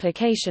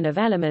 multiplication of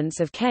elements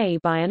of K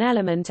by an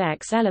element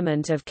X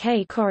element of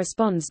K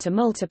corresponds to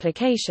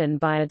multiplication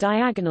by a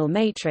diagonal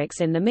matrix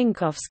in the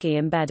Minkowski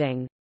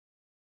embedding.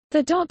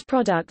 The dot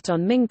product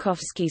on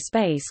Minkowski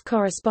space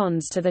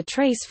corresponds to the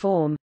trace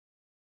form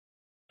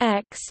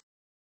X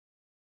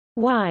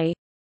Y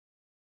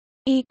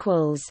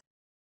equals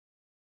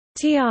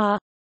TR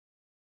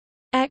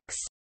X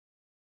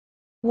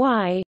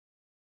Y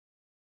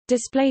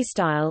display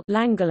style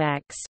Langle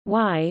X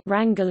Y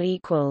wrangle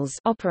equals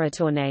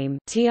operator name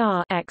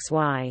TR X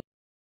Y.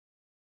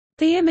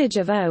 The image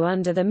of O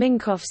under the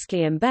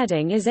Minkowski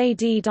embedding is a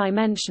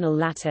d-dimensional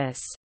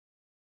lattice.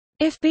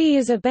 If B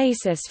is a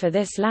basis for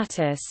this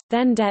lattice,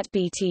 then det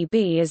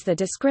BTB is the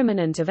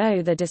discriminant of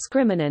O. The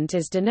discriminant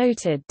is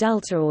denoted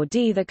delta or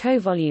d. The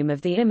covolume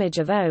of the image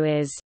of O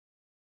is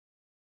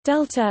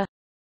delta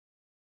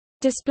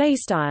display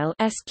style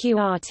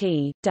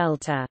sqrt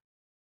delta.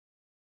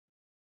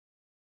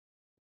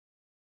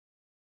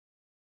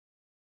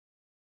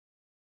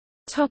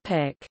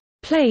 Topic: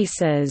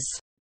 Places.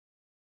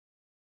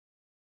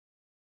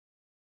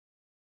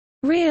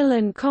 Real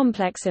and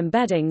complex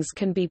embeddings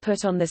can be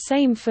put on the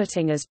same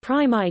footing as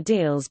prime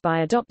ideals by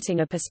adopting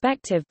a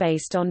perspective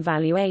based on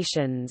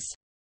valuations.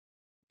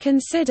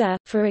 Consider,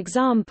 for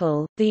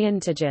example, the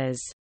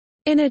integers.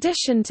 In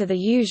addition to the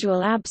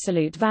usual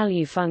absolute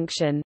value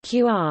function,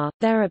 QR,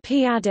 there are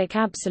p-adic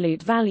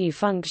absolute value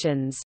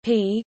functions,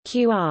 p,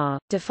 qr,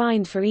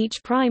 defined for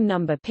each prime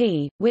number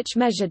p, which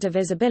measure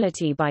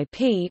divisibility by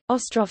p.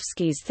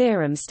 Ostrovsky's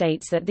theorem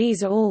states that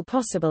these are all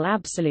possible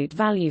absolute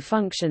value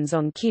functions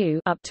on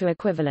Q up to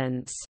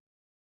equivalence.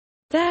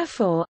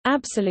 Therefore,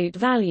 absolute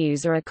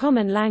values are a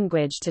common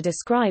language to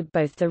describe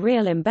both the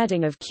real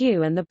embedding of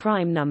Q and the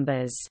prime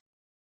numbers.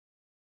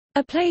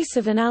 A place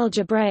of an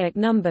algebraic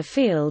number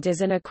field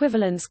is an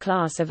equivalence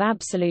class of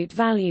absolute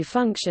value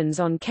functions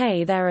on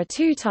K. There are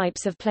two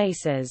types of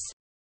places.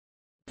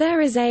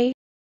 There is a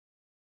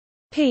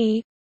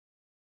P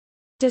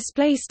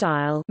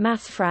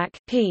mathfrak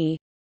P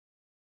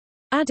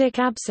adic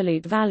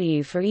absolute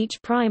value for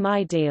each prime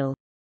ideal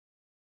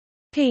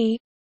P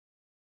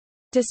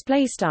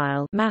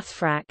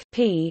mathfrak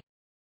P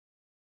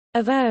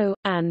of O,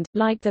 and,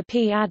 like the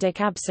p-adic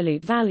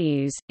absolute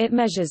values, it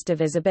measures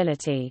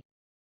divisibility.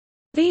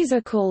 These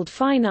are called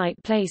finite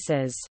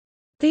places.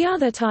 The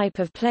other type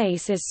of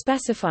place is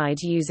specified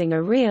using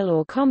a real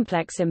or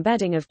complex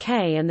embedding of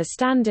K and the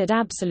standard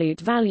absolute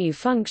value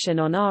function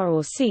on R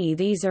or C.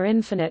 These are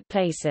infinite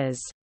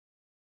places.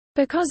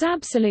 Because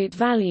absolute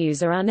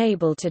values are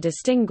unable to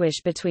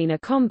distinguish between a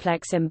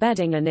complex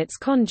embedding and its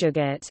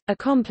conjugate, a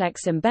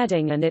complex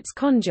embedding and its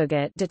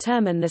conjugate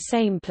determine the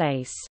same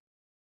place.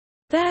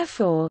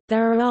 Therefore,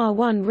 there are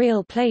R1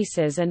 real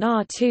places and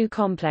R2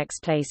 complex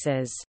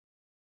places.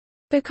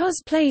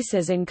 Because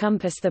places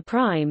encompass the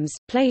primes,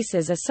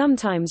 places are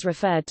sometimes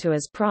referred to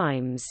as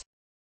primes.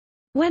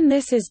 When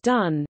this is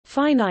done,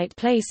 finite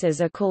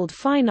places are called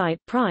finite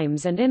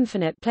primes and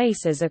infinite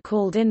places are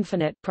called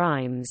infinite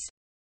primes.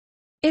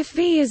 If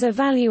V is a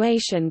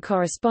valuation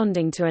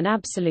corresponding to an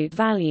absolute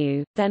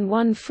value, then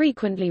one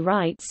frequently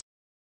writes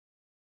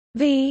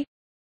V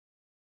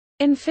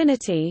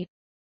infinity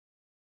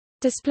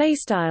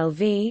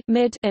 \V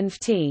mid inf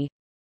t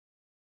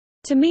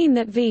to mean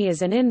that V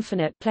is an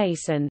infinite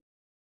place, and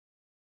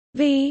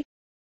V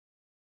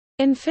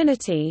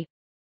infinity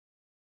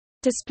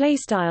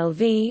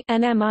 \V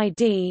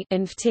nmid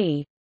inf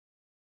t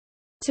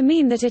to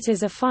mean that it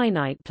is a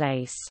finite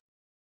place.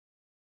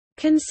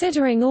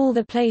 Considering all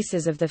the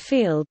places of the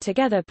field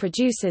together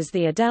produces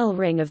the Adel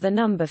ring of the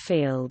number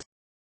field.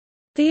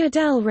 The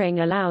Adel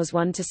ring allows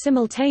one to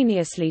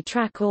simultaneously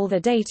track all the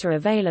data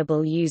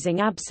available using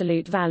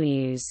absolute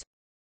values.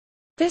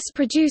 This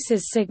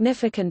produces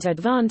significant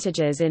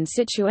advantages in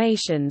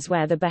situations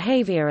where the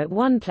behavior at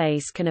one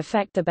place can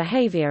affect the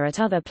behavior at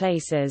other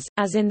places,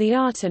 as in the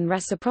Artin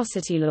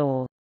reciprocity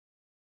law.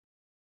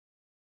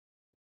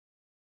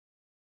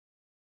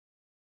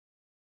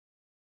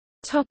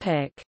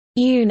 Topic: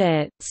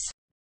 Units.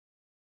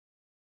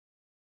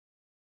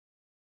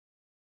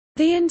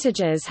 The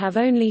integers have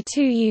only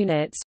two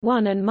units,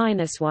 1 and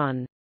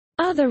 -1.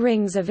 Other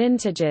rings of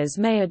integers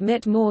may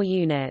admit more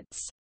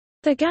units.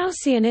 The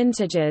Gaussian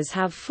integers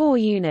have 4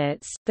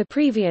 units, the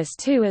previous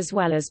two as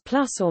well as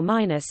plus or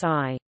minus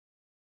I.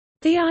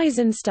 The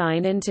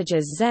Eisenstein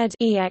integers z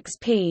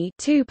exp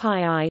 2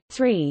 pi I,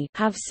 3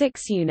 have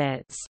 6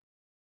 units.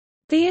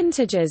 The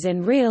integers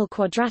in real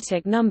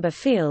quadratic number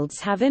fields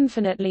have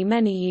infinitely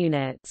many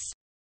units.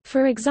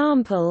 For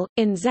example,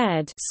 in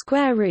Z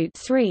square root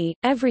 3,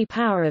 every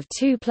power of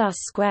 2 plus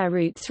square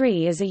root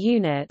 3 is a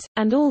unit,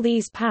 and all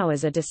these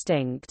powers are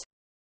distinct.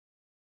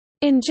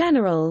 In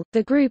general,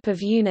 the group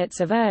of units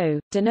of O,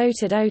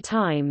 denoted O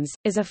times,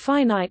 is a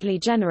finitely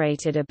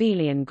generated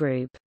abelian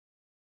group.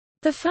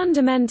 The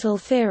fundamental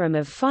theorem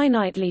of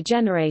finitely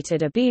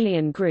generated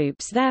abelian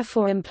groups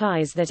therefore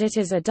implies that it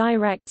is a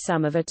direct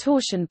sum of a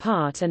torsion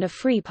part and a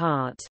free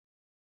part.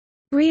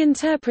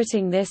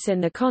 Reinterpreting this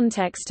in the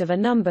context of a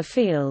number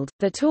field,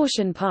 the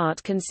torsion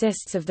part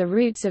consists of the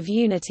roots of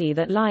unity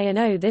that lie in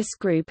O. This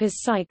group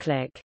is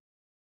cyclic.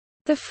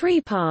 The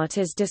free part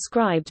is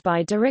described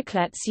by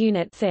Dirichlet's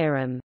unit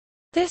theorem.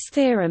 This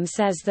theorem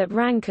says that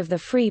rank of the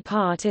free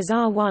part is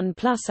R1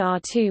 plus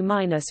R2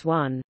 minus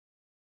 1.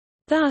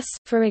 Thus,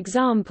 for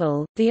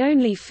example, the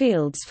only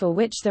fields for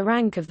which the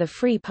rank of the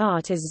free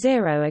part is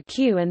 0 are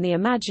Q and the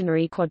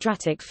imaginary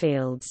quadratic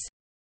fields.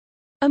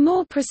 A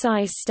more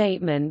precise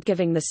statement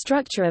giving the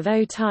structure of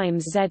O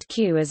times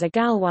ZQ as a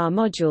Galois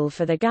module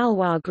for the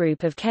Galois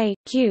group of K,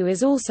 Q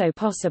is also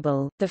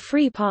possible. The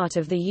free part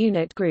of the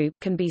unit group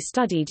can be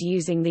studied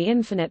using the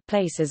infinite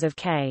places of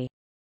K.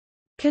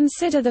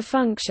 Consider the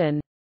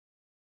function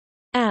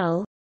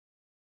L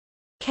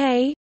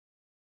K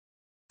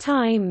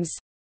times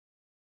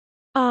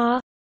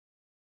R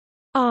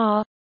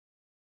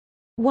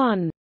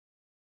 1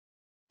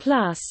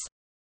 plus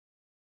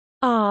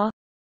R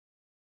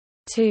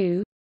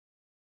 2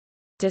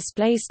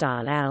 display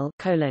style L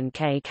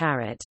K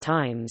caret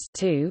times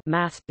 2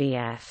 math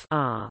BF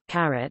R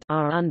caret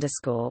R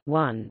underscore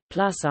 1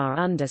 plus R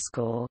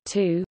underscore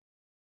 2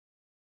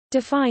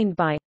 defined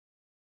by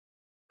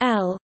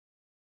L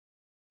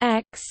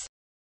X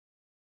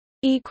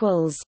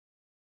equals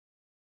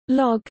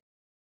log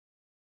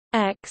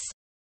X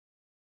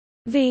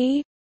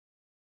V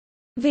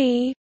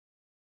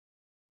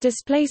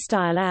display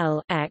style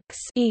L X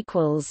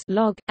equals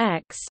log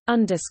X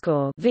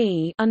underscore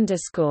V,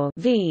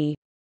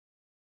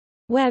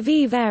 where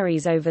V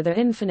varies over the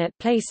infinite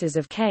places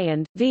of K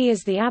and V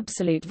is the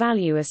absolute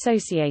value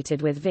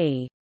associated with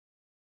V.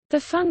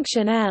 The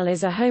function L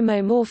is a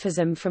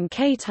homomorphism from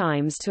K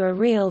times to a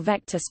real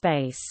vector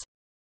space.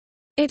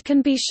 It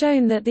can be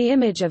shown that the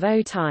image of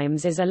O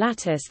times is a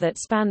lattice that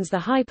spans the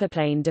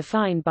hyperplane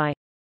defined by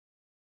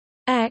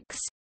X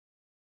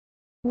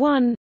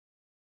 1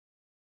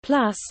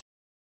 plus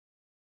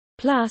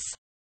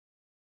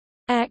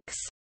X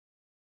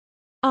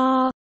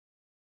R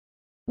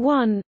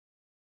 1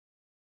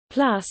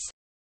 plus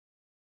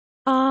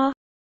R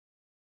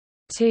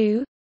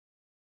 2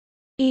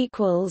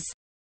 equals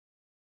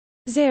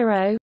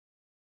 0.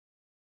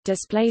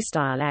 Display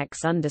style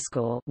X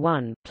underscore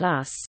 1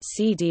 plus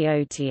C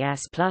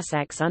dots plus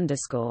X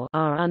underscore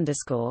R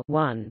underscore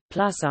 1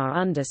 plus R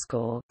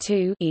underscore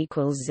 2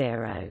 equals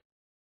 0.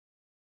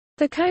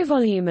 The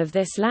covolume of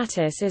this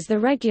lattice is the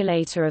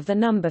regulator of the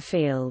number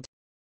field.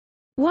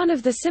 One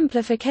of the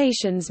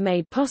simplifications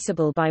made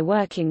possible by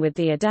working with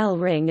the Adel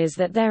ring is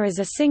that there is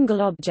a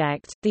single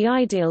object, the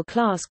ideal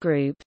class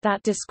group,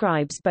 that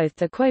describes both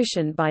the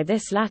quotient by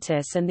this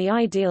lattice and the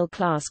ideal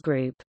class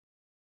group.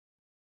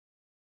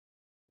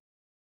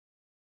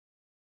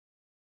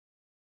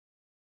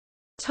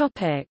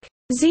 Topic: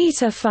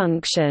 Zeta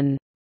function.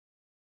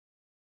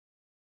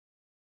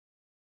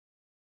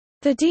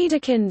 The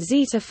Dedekind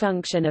zeta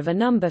function of a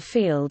number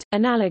field,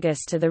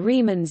 analogous to the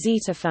Riemann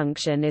zeta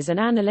function, is an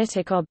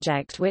analytic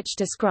object which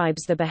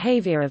describes the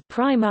behavior of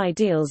prime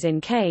ideals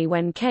in K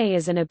when K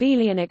is an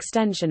abelian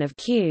extension of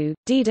Q.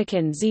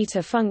 Dedekind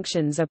zeta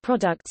functions are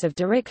products of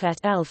Dirichlet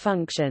L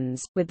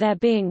functions, with there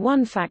being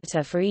one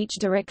factor for each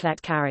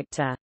Dirichlet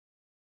character.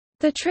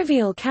 The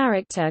trivial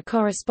character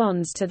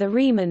corresponds to the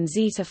Riemann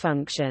zeta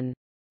function.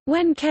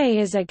 When K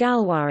is a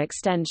Galois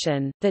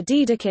extension, the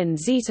Dedekind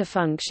zeta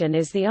function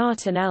is the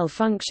Artin L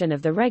function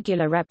of the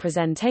regular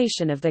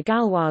representation of the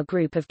Galois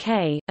group of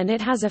K, and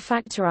it has a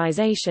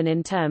factorization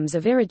in terms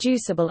of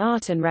irreducible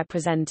Artin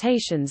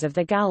representations of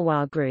the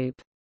Galois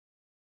group.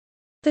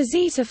 The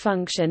zeta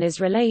function is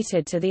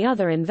related to the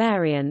other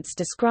invariants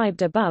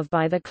described above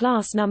by the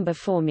class number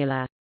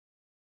formula.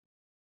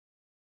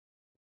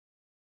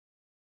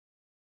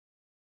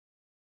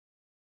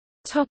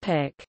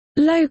 Topic: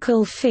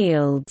 Local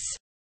fields.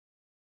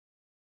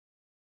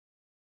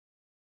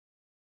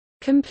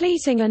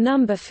 Completing a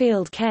number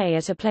field K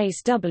at a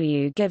place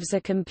W gives a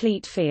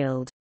complete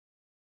field.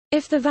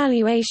 If the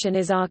valuation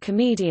is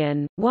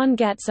Archimedean, one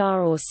gets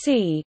R or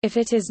C. If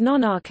it is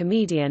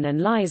non-Archimedean and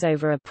lies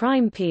over a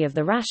prime P of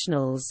the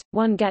rationals,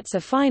 one gets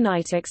a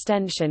finite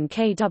extension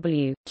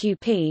KW,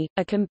 QP,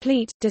 a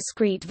complete,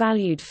 discrete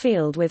valued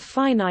field with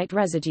finite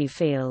residue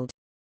field.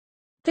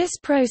 This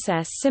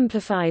process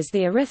simplifies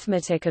the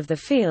arithmetic of the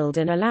field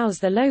and allows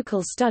the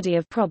local study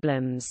of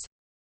problems.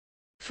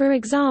 For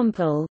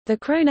example, the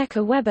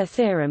Kronecker-Weber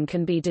theorem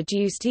can be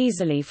deduced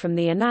easily from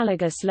the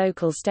analogous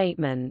local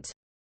statement.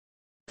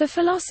 The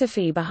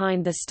philosophy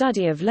behind the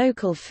study of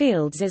local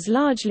fields is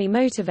largely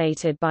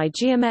motivated by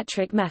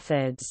geometric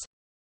methods.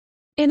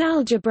 In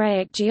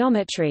algebraic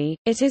geometry,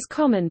 it is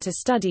common to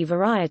study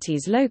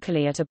varieties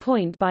locally at a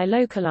point by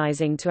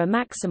localizing to a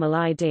maximal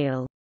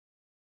ideal.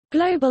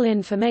 Global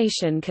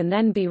information can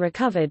then be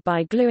recovered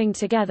by gluing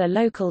together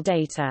local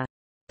data.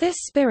 This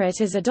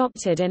spirit is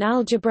adopted in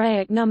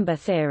algebraic number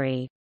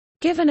theory.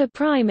 Given a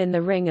prime in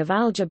the ring of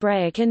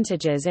algebraic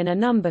integers in a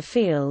number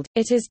field,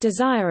 it is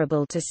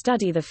desirable to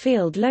study the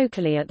field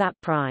locally at that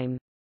prime.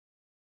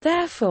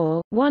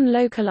 Therefore, one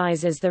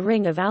localizes the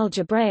ring of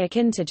algebraic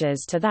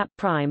integers to that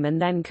prime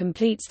and then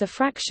completes the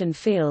fraction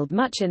field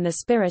much in the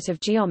spirit of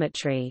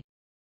geometry.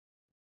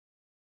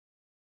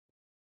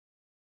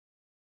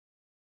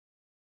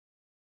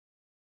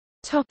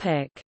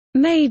 Topic: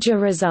 Major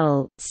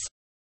results.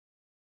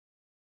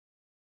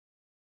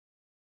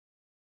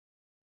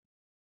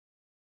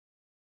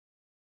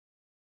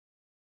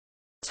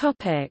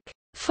 Topic: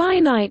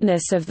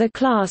 Finiteness of the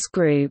class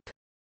group.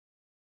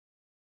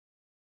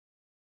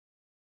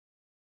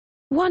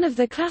 One of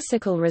the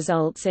classical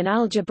results in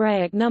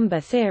algebraic number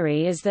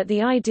theory is that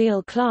the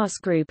ideal class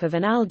group of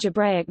an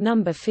algebraic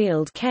number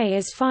field K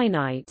is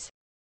finite.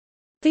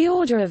 The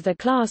order of the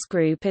class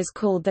group is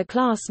called the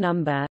class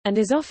number, and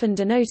is often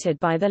denoted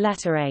by the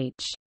letter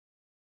H.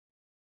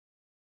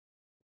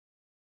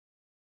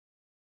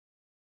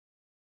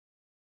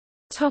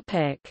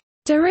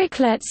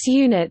 Dirichlet's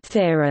unit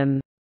theorem.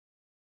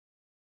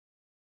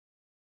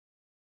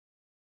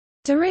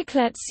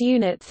 Dirichlet's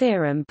unit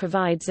theorem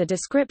provides a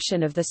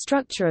description of the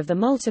structure of the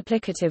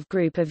multiplicative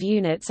group of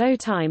units O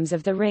times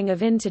of the ring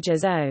of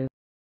integers O.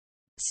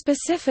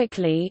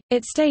 Specifically,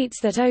 it states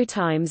that O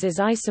times is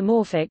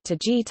isomorphic to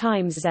G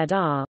times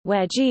ZR,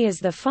 where G is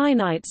the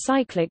finite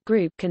cyclic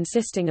group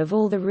consisting of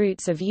all the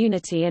roots of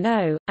unity in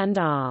O, and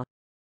R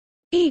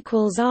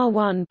equals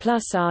R1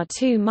 plus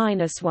R2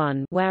 minus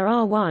 1, where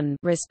R1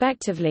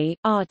 respectively,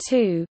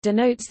 R2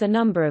 denotes the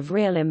number of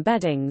real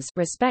embeddings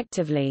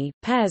respectively,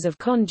 pairs of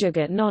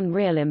conjugate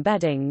non-real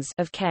embeddings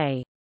of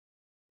K.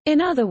 In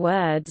other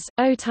words,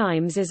 O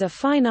times is a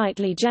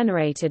finitely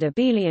generated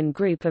abelian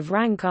group of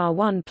rank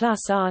R1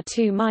 plus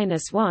R2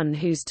 minus 1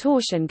 whose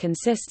torsion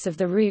consists of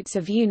the roots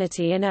of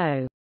unity in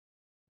O.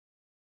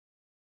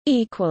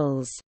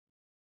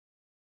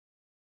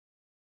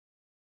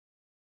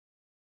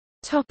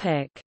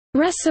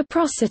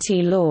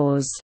 Reciprocity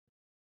laws.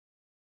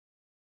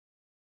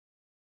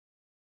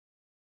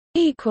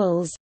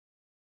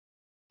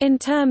 In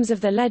terms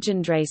of the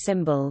Legendre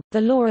symbol,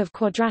 the law of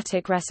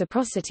quadratic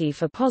reciprocity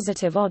for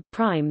positive odd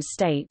primes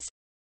states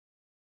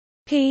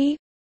P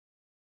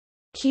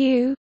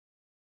Q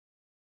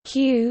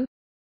Q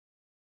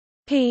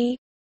P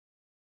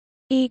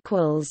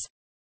equals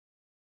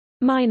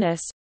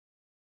minus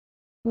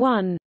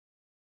 1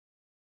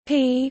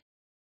 P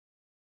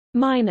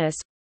minus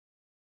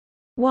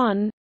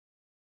 1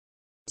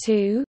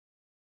 2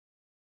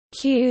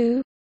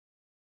 Q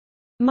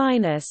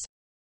minus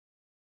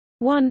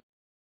 1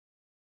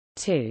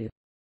 2.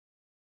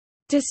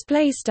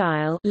 Display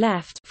style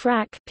left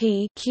frac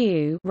p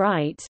q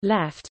right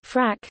left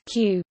frac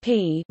q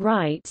p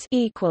right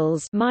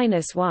equals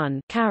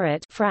 -1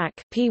 caret frac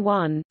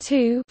p1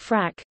 2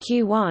 frac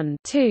q1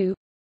 2.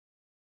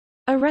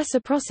 A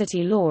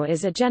reciprocity law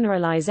is a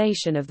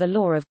generalization of the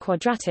law of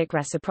quadratic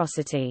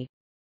reciprocity.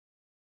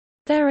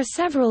 There are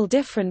several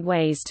different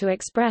ways to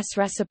express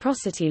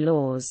reciprocity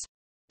laws.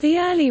 The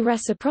early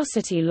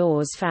reciprocity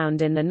laws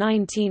found in the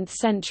 19th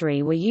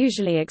century were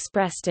usually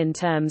expressed in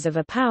terms of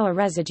a power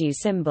residue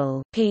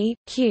symbol, P,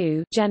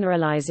 Q,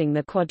 generalizing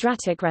the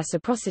quadratic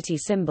reciprocity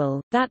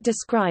symbol, that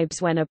describes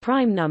when a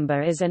prime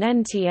number is an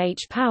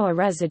nth power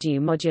residue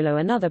modulo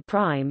another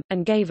prime,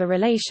 and gave a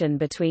relation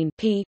between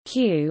P,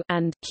 Q,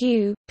 and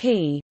Q,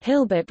 P.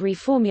 Hilbert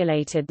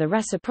reformulated the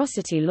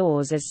reciprocity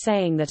laws as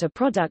saying that a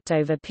product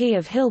over P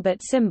of Hilbert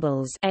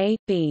symbols A,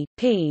 B,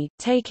 P,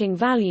 taking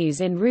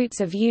values in roots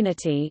of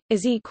unity,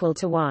 is equal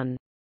to 1.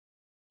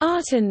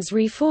 Artin's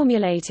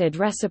reformulated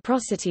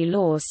reciprocity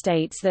law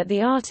states that the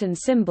Artin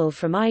symbol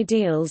from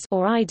ideals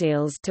or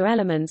ideals to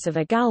elements of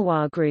a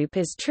Galois group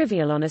is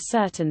trivial on a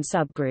certain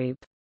subgroup.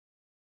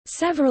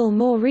 Several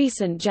more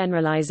recent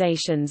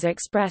generalizations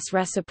express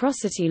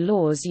reciprocity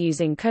laws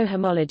using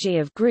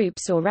cohomology of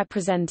groups or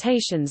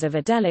representations of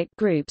adelic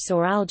groups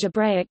or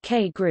algebraic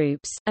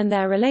K-groups, and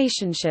their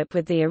relationship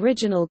with the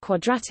original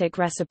quadratic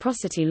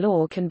reciprocity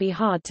law can be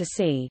hard to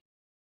see.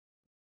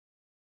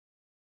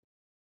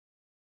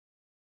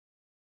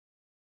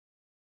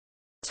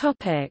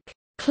 Topic: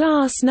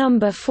 Class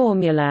number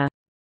formula.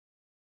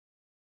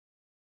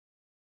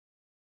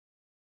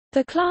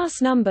 The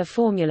class number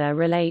formula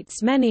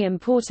relates many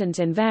important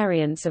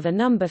invariants of a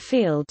number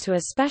field to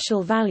a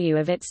special value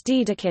of its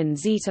Dedekind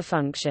zeta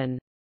function.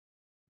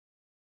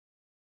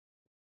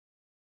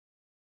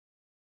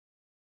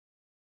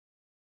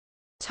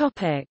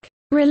 Topic: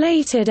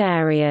 Related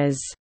areas.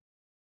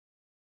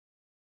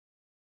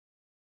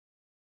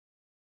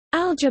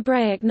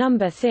 Algebraic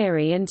number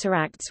theory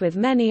interacts with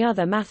many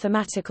other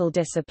mathematical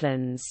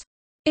disciplines.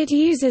 It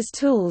uses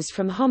tools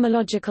from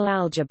homological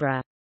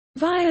algebra.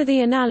 Via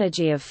the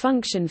analogy of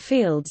function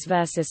fields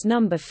versus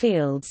number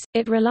fields,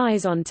 it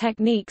relies on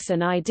techniques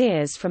and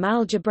ideas from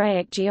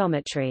algebraic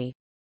geometry.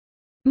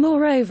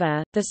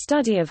 Moreover, the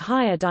study of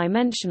higher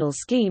dimensional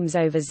schemes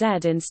over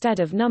Z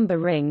instead of number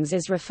rings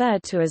is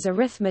referred to as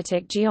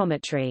arithmetic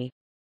geometry.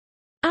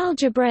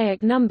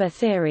 Algebraic number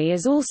theory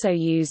is also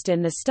used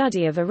in the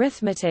study of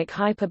arithmetic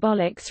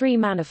hyperbolic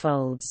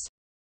three-manifolds.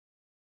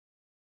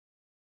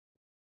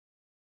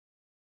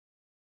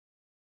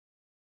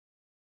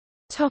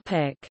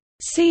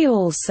 See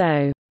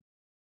also: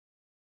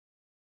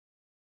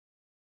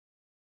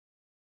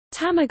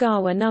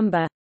 Tamagawa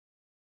number,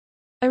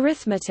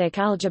 arithmetic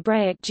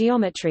algebraic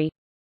geometry,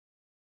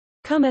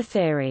 Kummer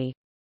theory.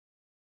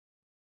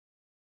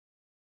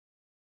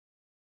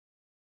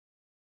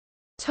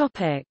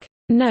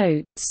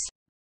 Notes.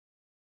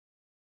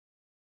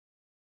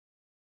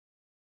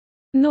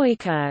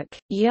 Neukirch,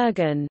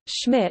 Jürgen,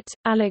 Schmidt,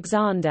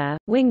 Alexander,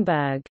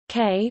 Wingberg,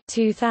 K.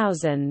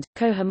 2000,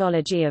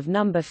 Cohomology of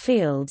Number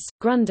Fields,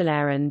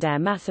 Grundlehren der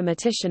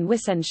Mathematischen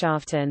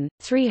Wissenschaften,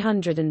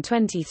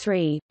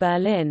 323,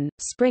 Berlin,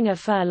 Springer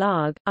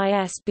Verlag,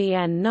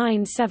 ISBN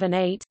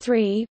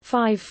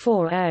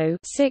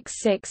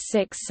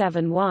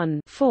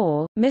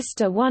 978-3-540-66671-4,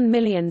 Mr.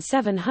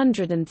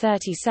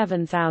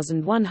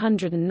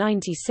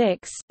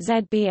 1737196,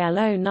 ZBL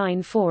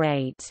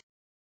 0948.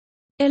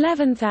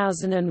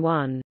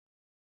 11001.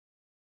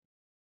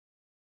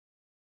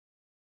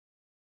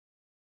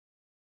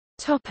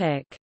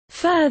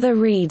 Further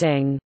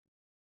reading.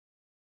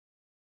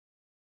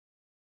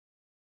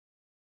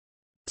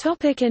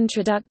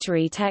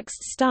 Introductory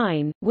text.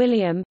 Stein,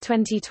 William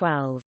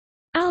 2012.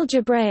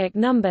 Algebraic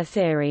Number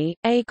Theory,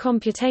 A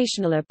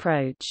Computational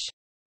Approach.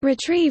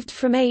 Retrieved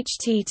from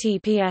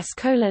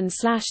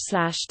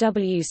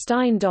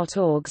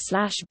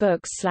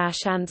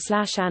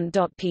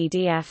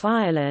https://wstein.org/books/ant/ant.pdf.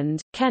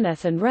 Ireland,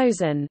 Kenneth and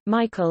Rosen,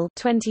 Michael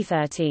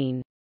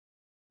 2013.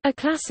 A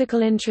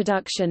Classical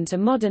Introduction to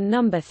Modern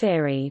Number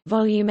Theory,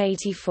 Volume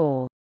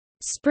 84.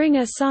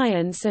 Springer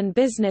Science and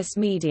Business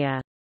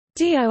Media.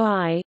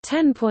 DOI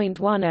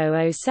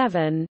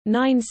 10.1007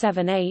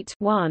 978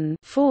 1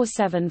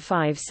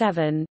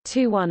 4757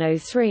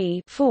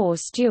 2103 4.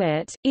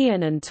 Stewart,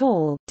 Ian and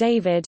Tall,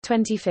 David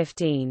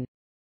 2015.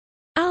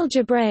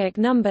 Algebraic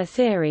Number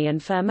Theory and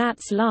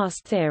Fermat's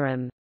Last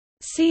Theorem.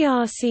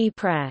 CRC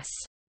Press.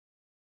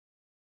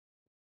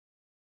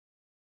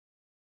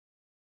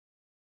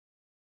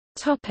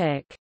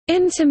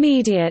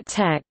 Intermediate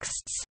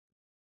texts.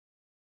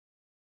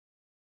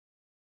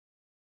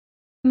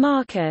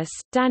 Marcus,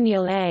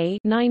 Daniel A.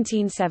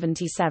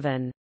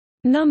 1977.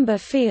 Number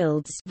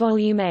Fields,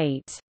 Volume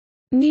 8.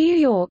 New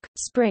York,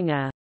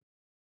 Springer.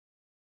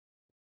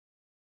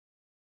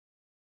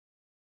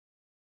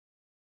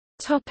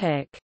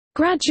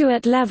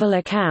 Graduate-level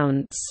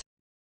accounts.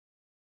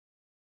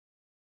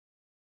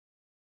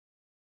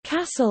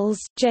 Cassels,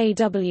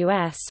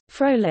 J.W.S.,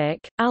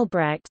 Froelich,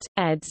 Albrecht,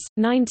 eds.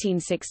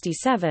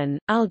 1967,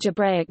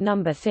 Algebraic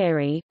Number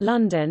Theory,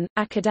 London,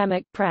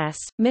 Academic Press,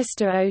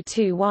 Mr.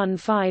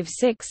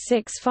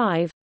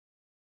 02156665.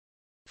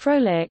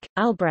 Froelich,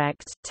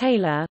 Albrecht,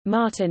 Taylor,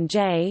 Martin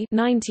J.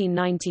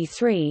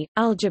 1993,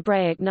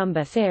 Algebraic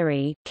Number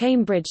Theory,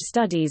 Cambridge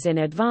Studies in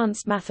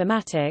Advanced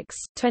Mathematics,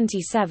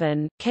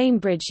 27,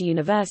 Cambridge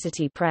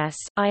University Press,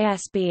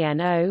 ISBN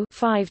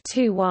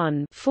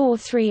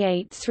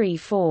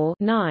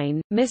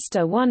 0-521-43834-9,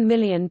 Mr.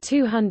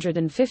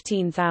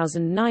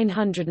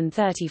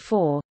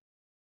 1215934.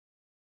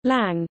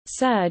 Lang,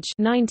 Serge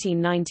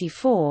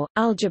 1994,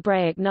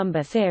 Algebraic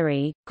Number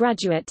Theory,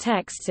 Graduate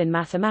Texts in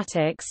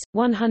Mathematics,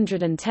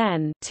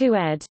 110 2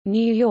 ed.,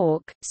 New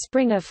York,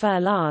 Springer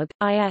Verlag,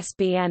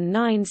 ISBN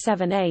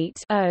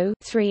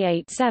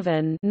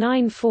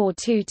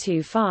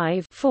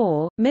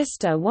 978-0-387-94225-4,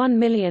 Mr.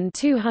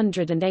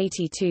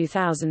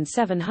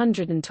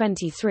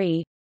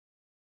 1282723.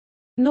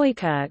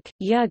 Neukirch,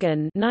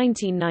 Jürgen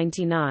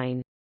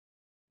 1999.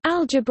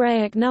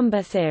 Algebraic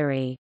Number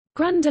Theory.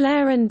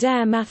 Grundlehren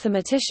der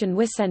Mathematischen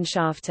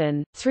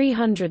Wissenschaften,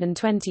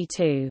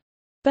 322.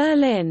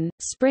 Berlin,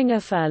 Springer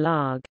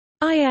Verlag.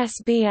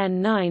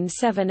 ISBN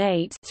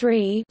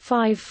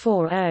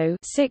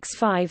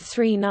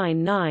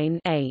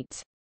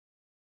 978-3-540-65399-8.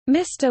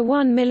 Mr.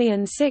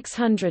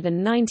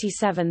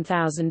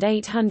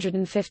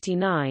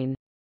 1697859.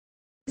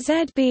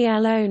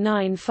 ZBL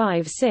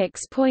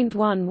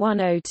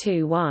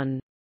 0956.11021.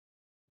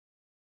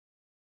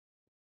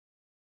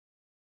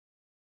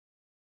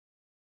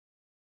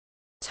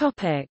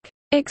 Topic: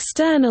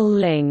 External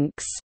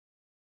links.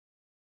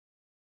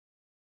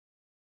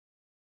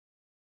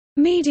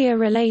 Media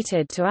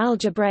related to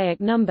algebraic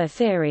number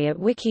theory at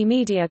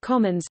Wikimedia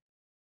Commons.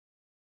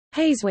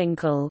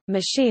 Hazewinkel,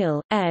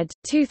 Michiel, ed.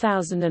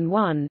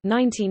 2001,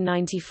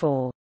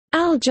 1994.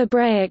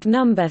 Algebraic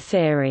number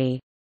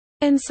theory.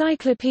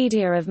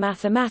 Encyclopedia of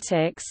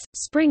Mathematics,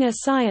 Springer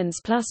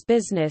Science plus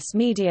Business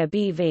Media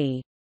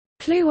BV.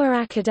 Kluwer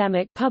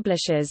Academic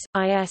Publishers,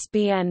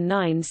 ISBN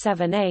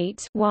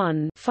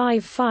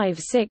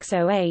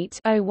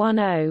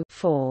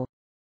 978-1-55608-010-4.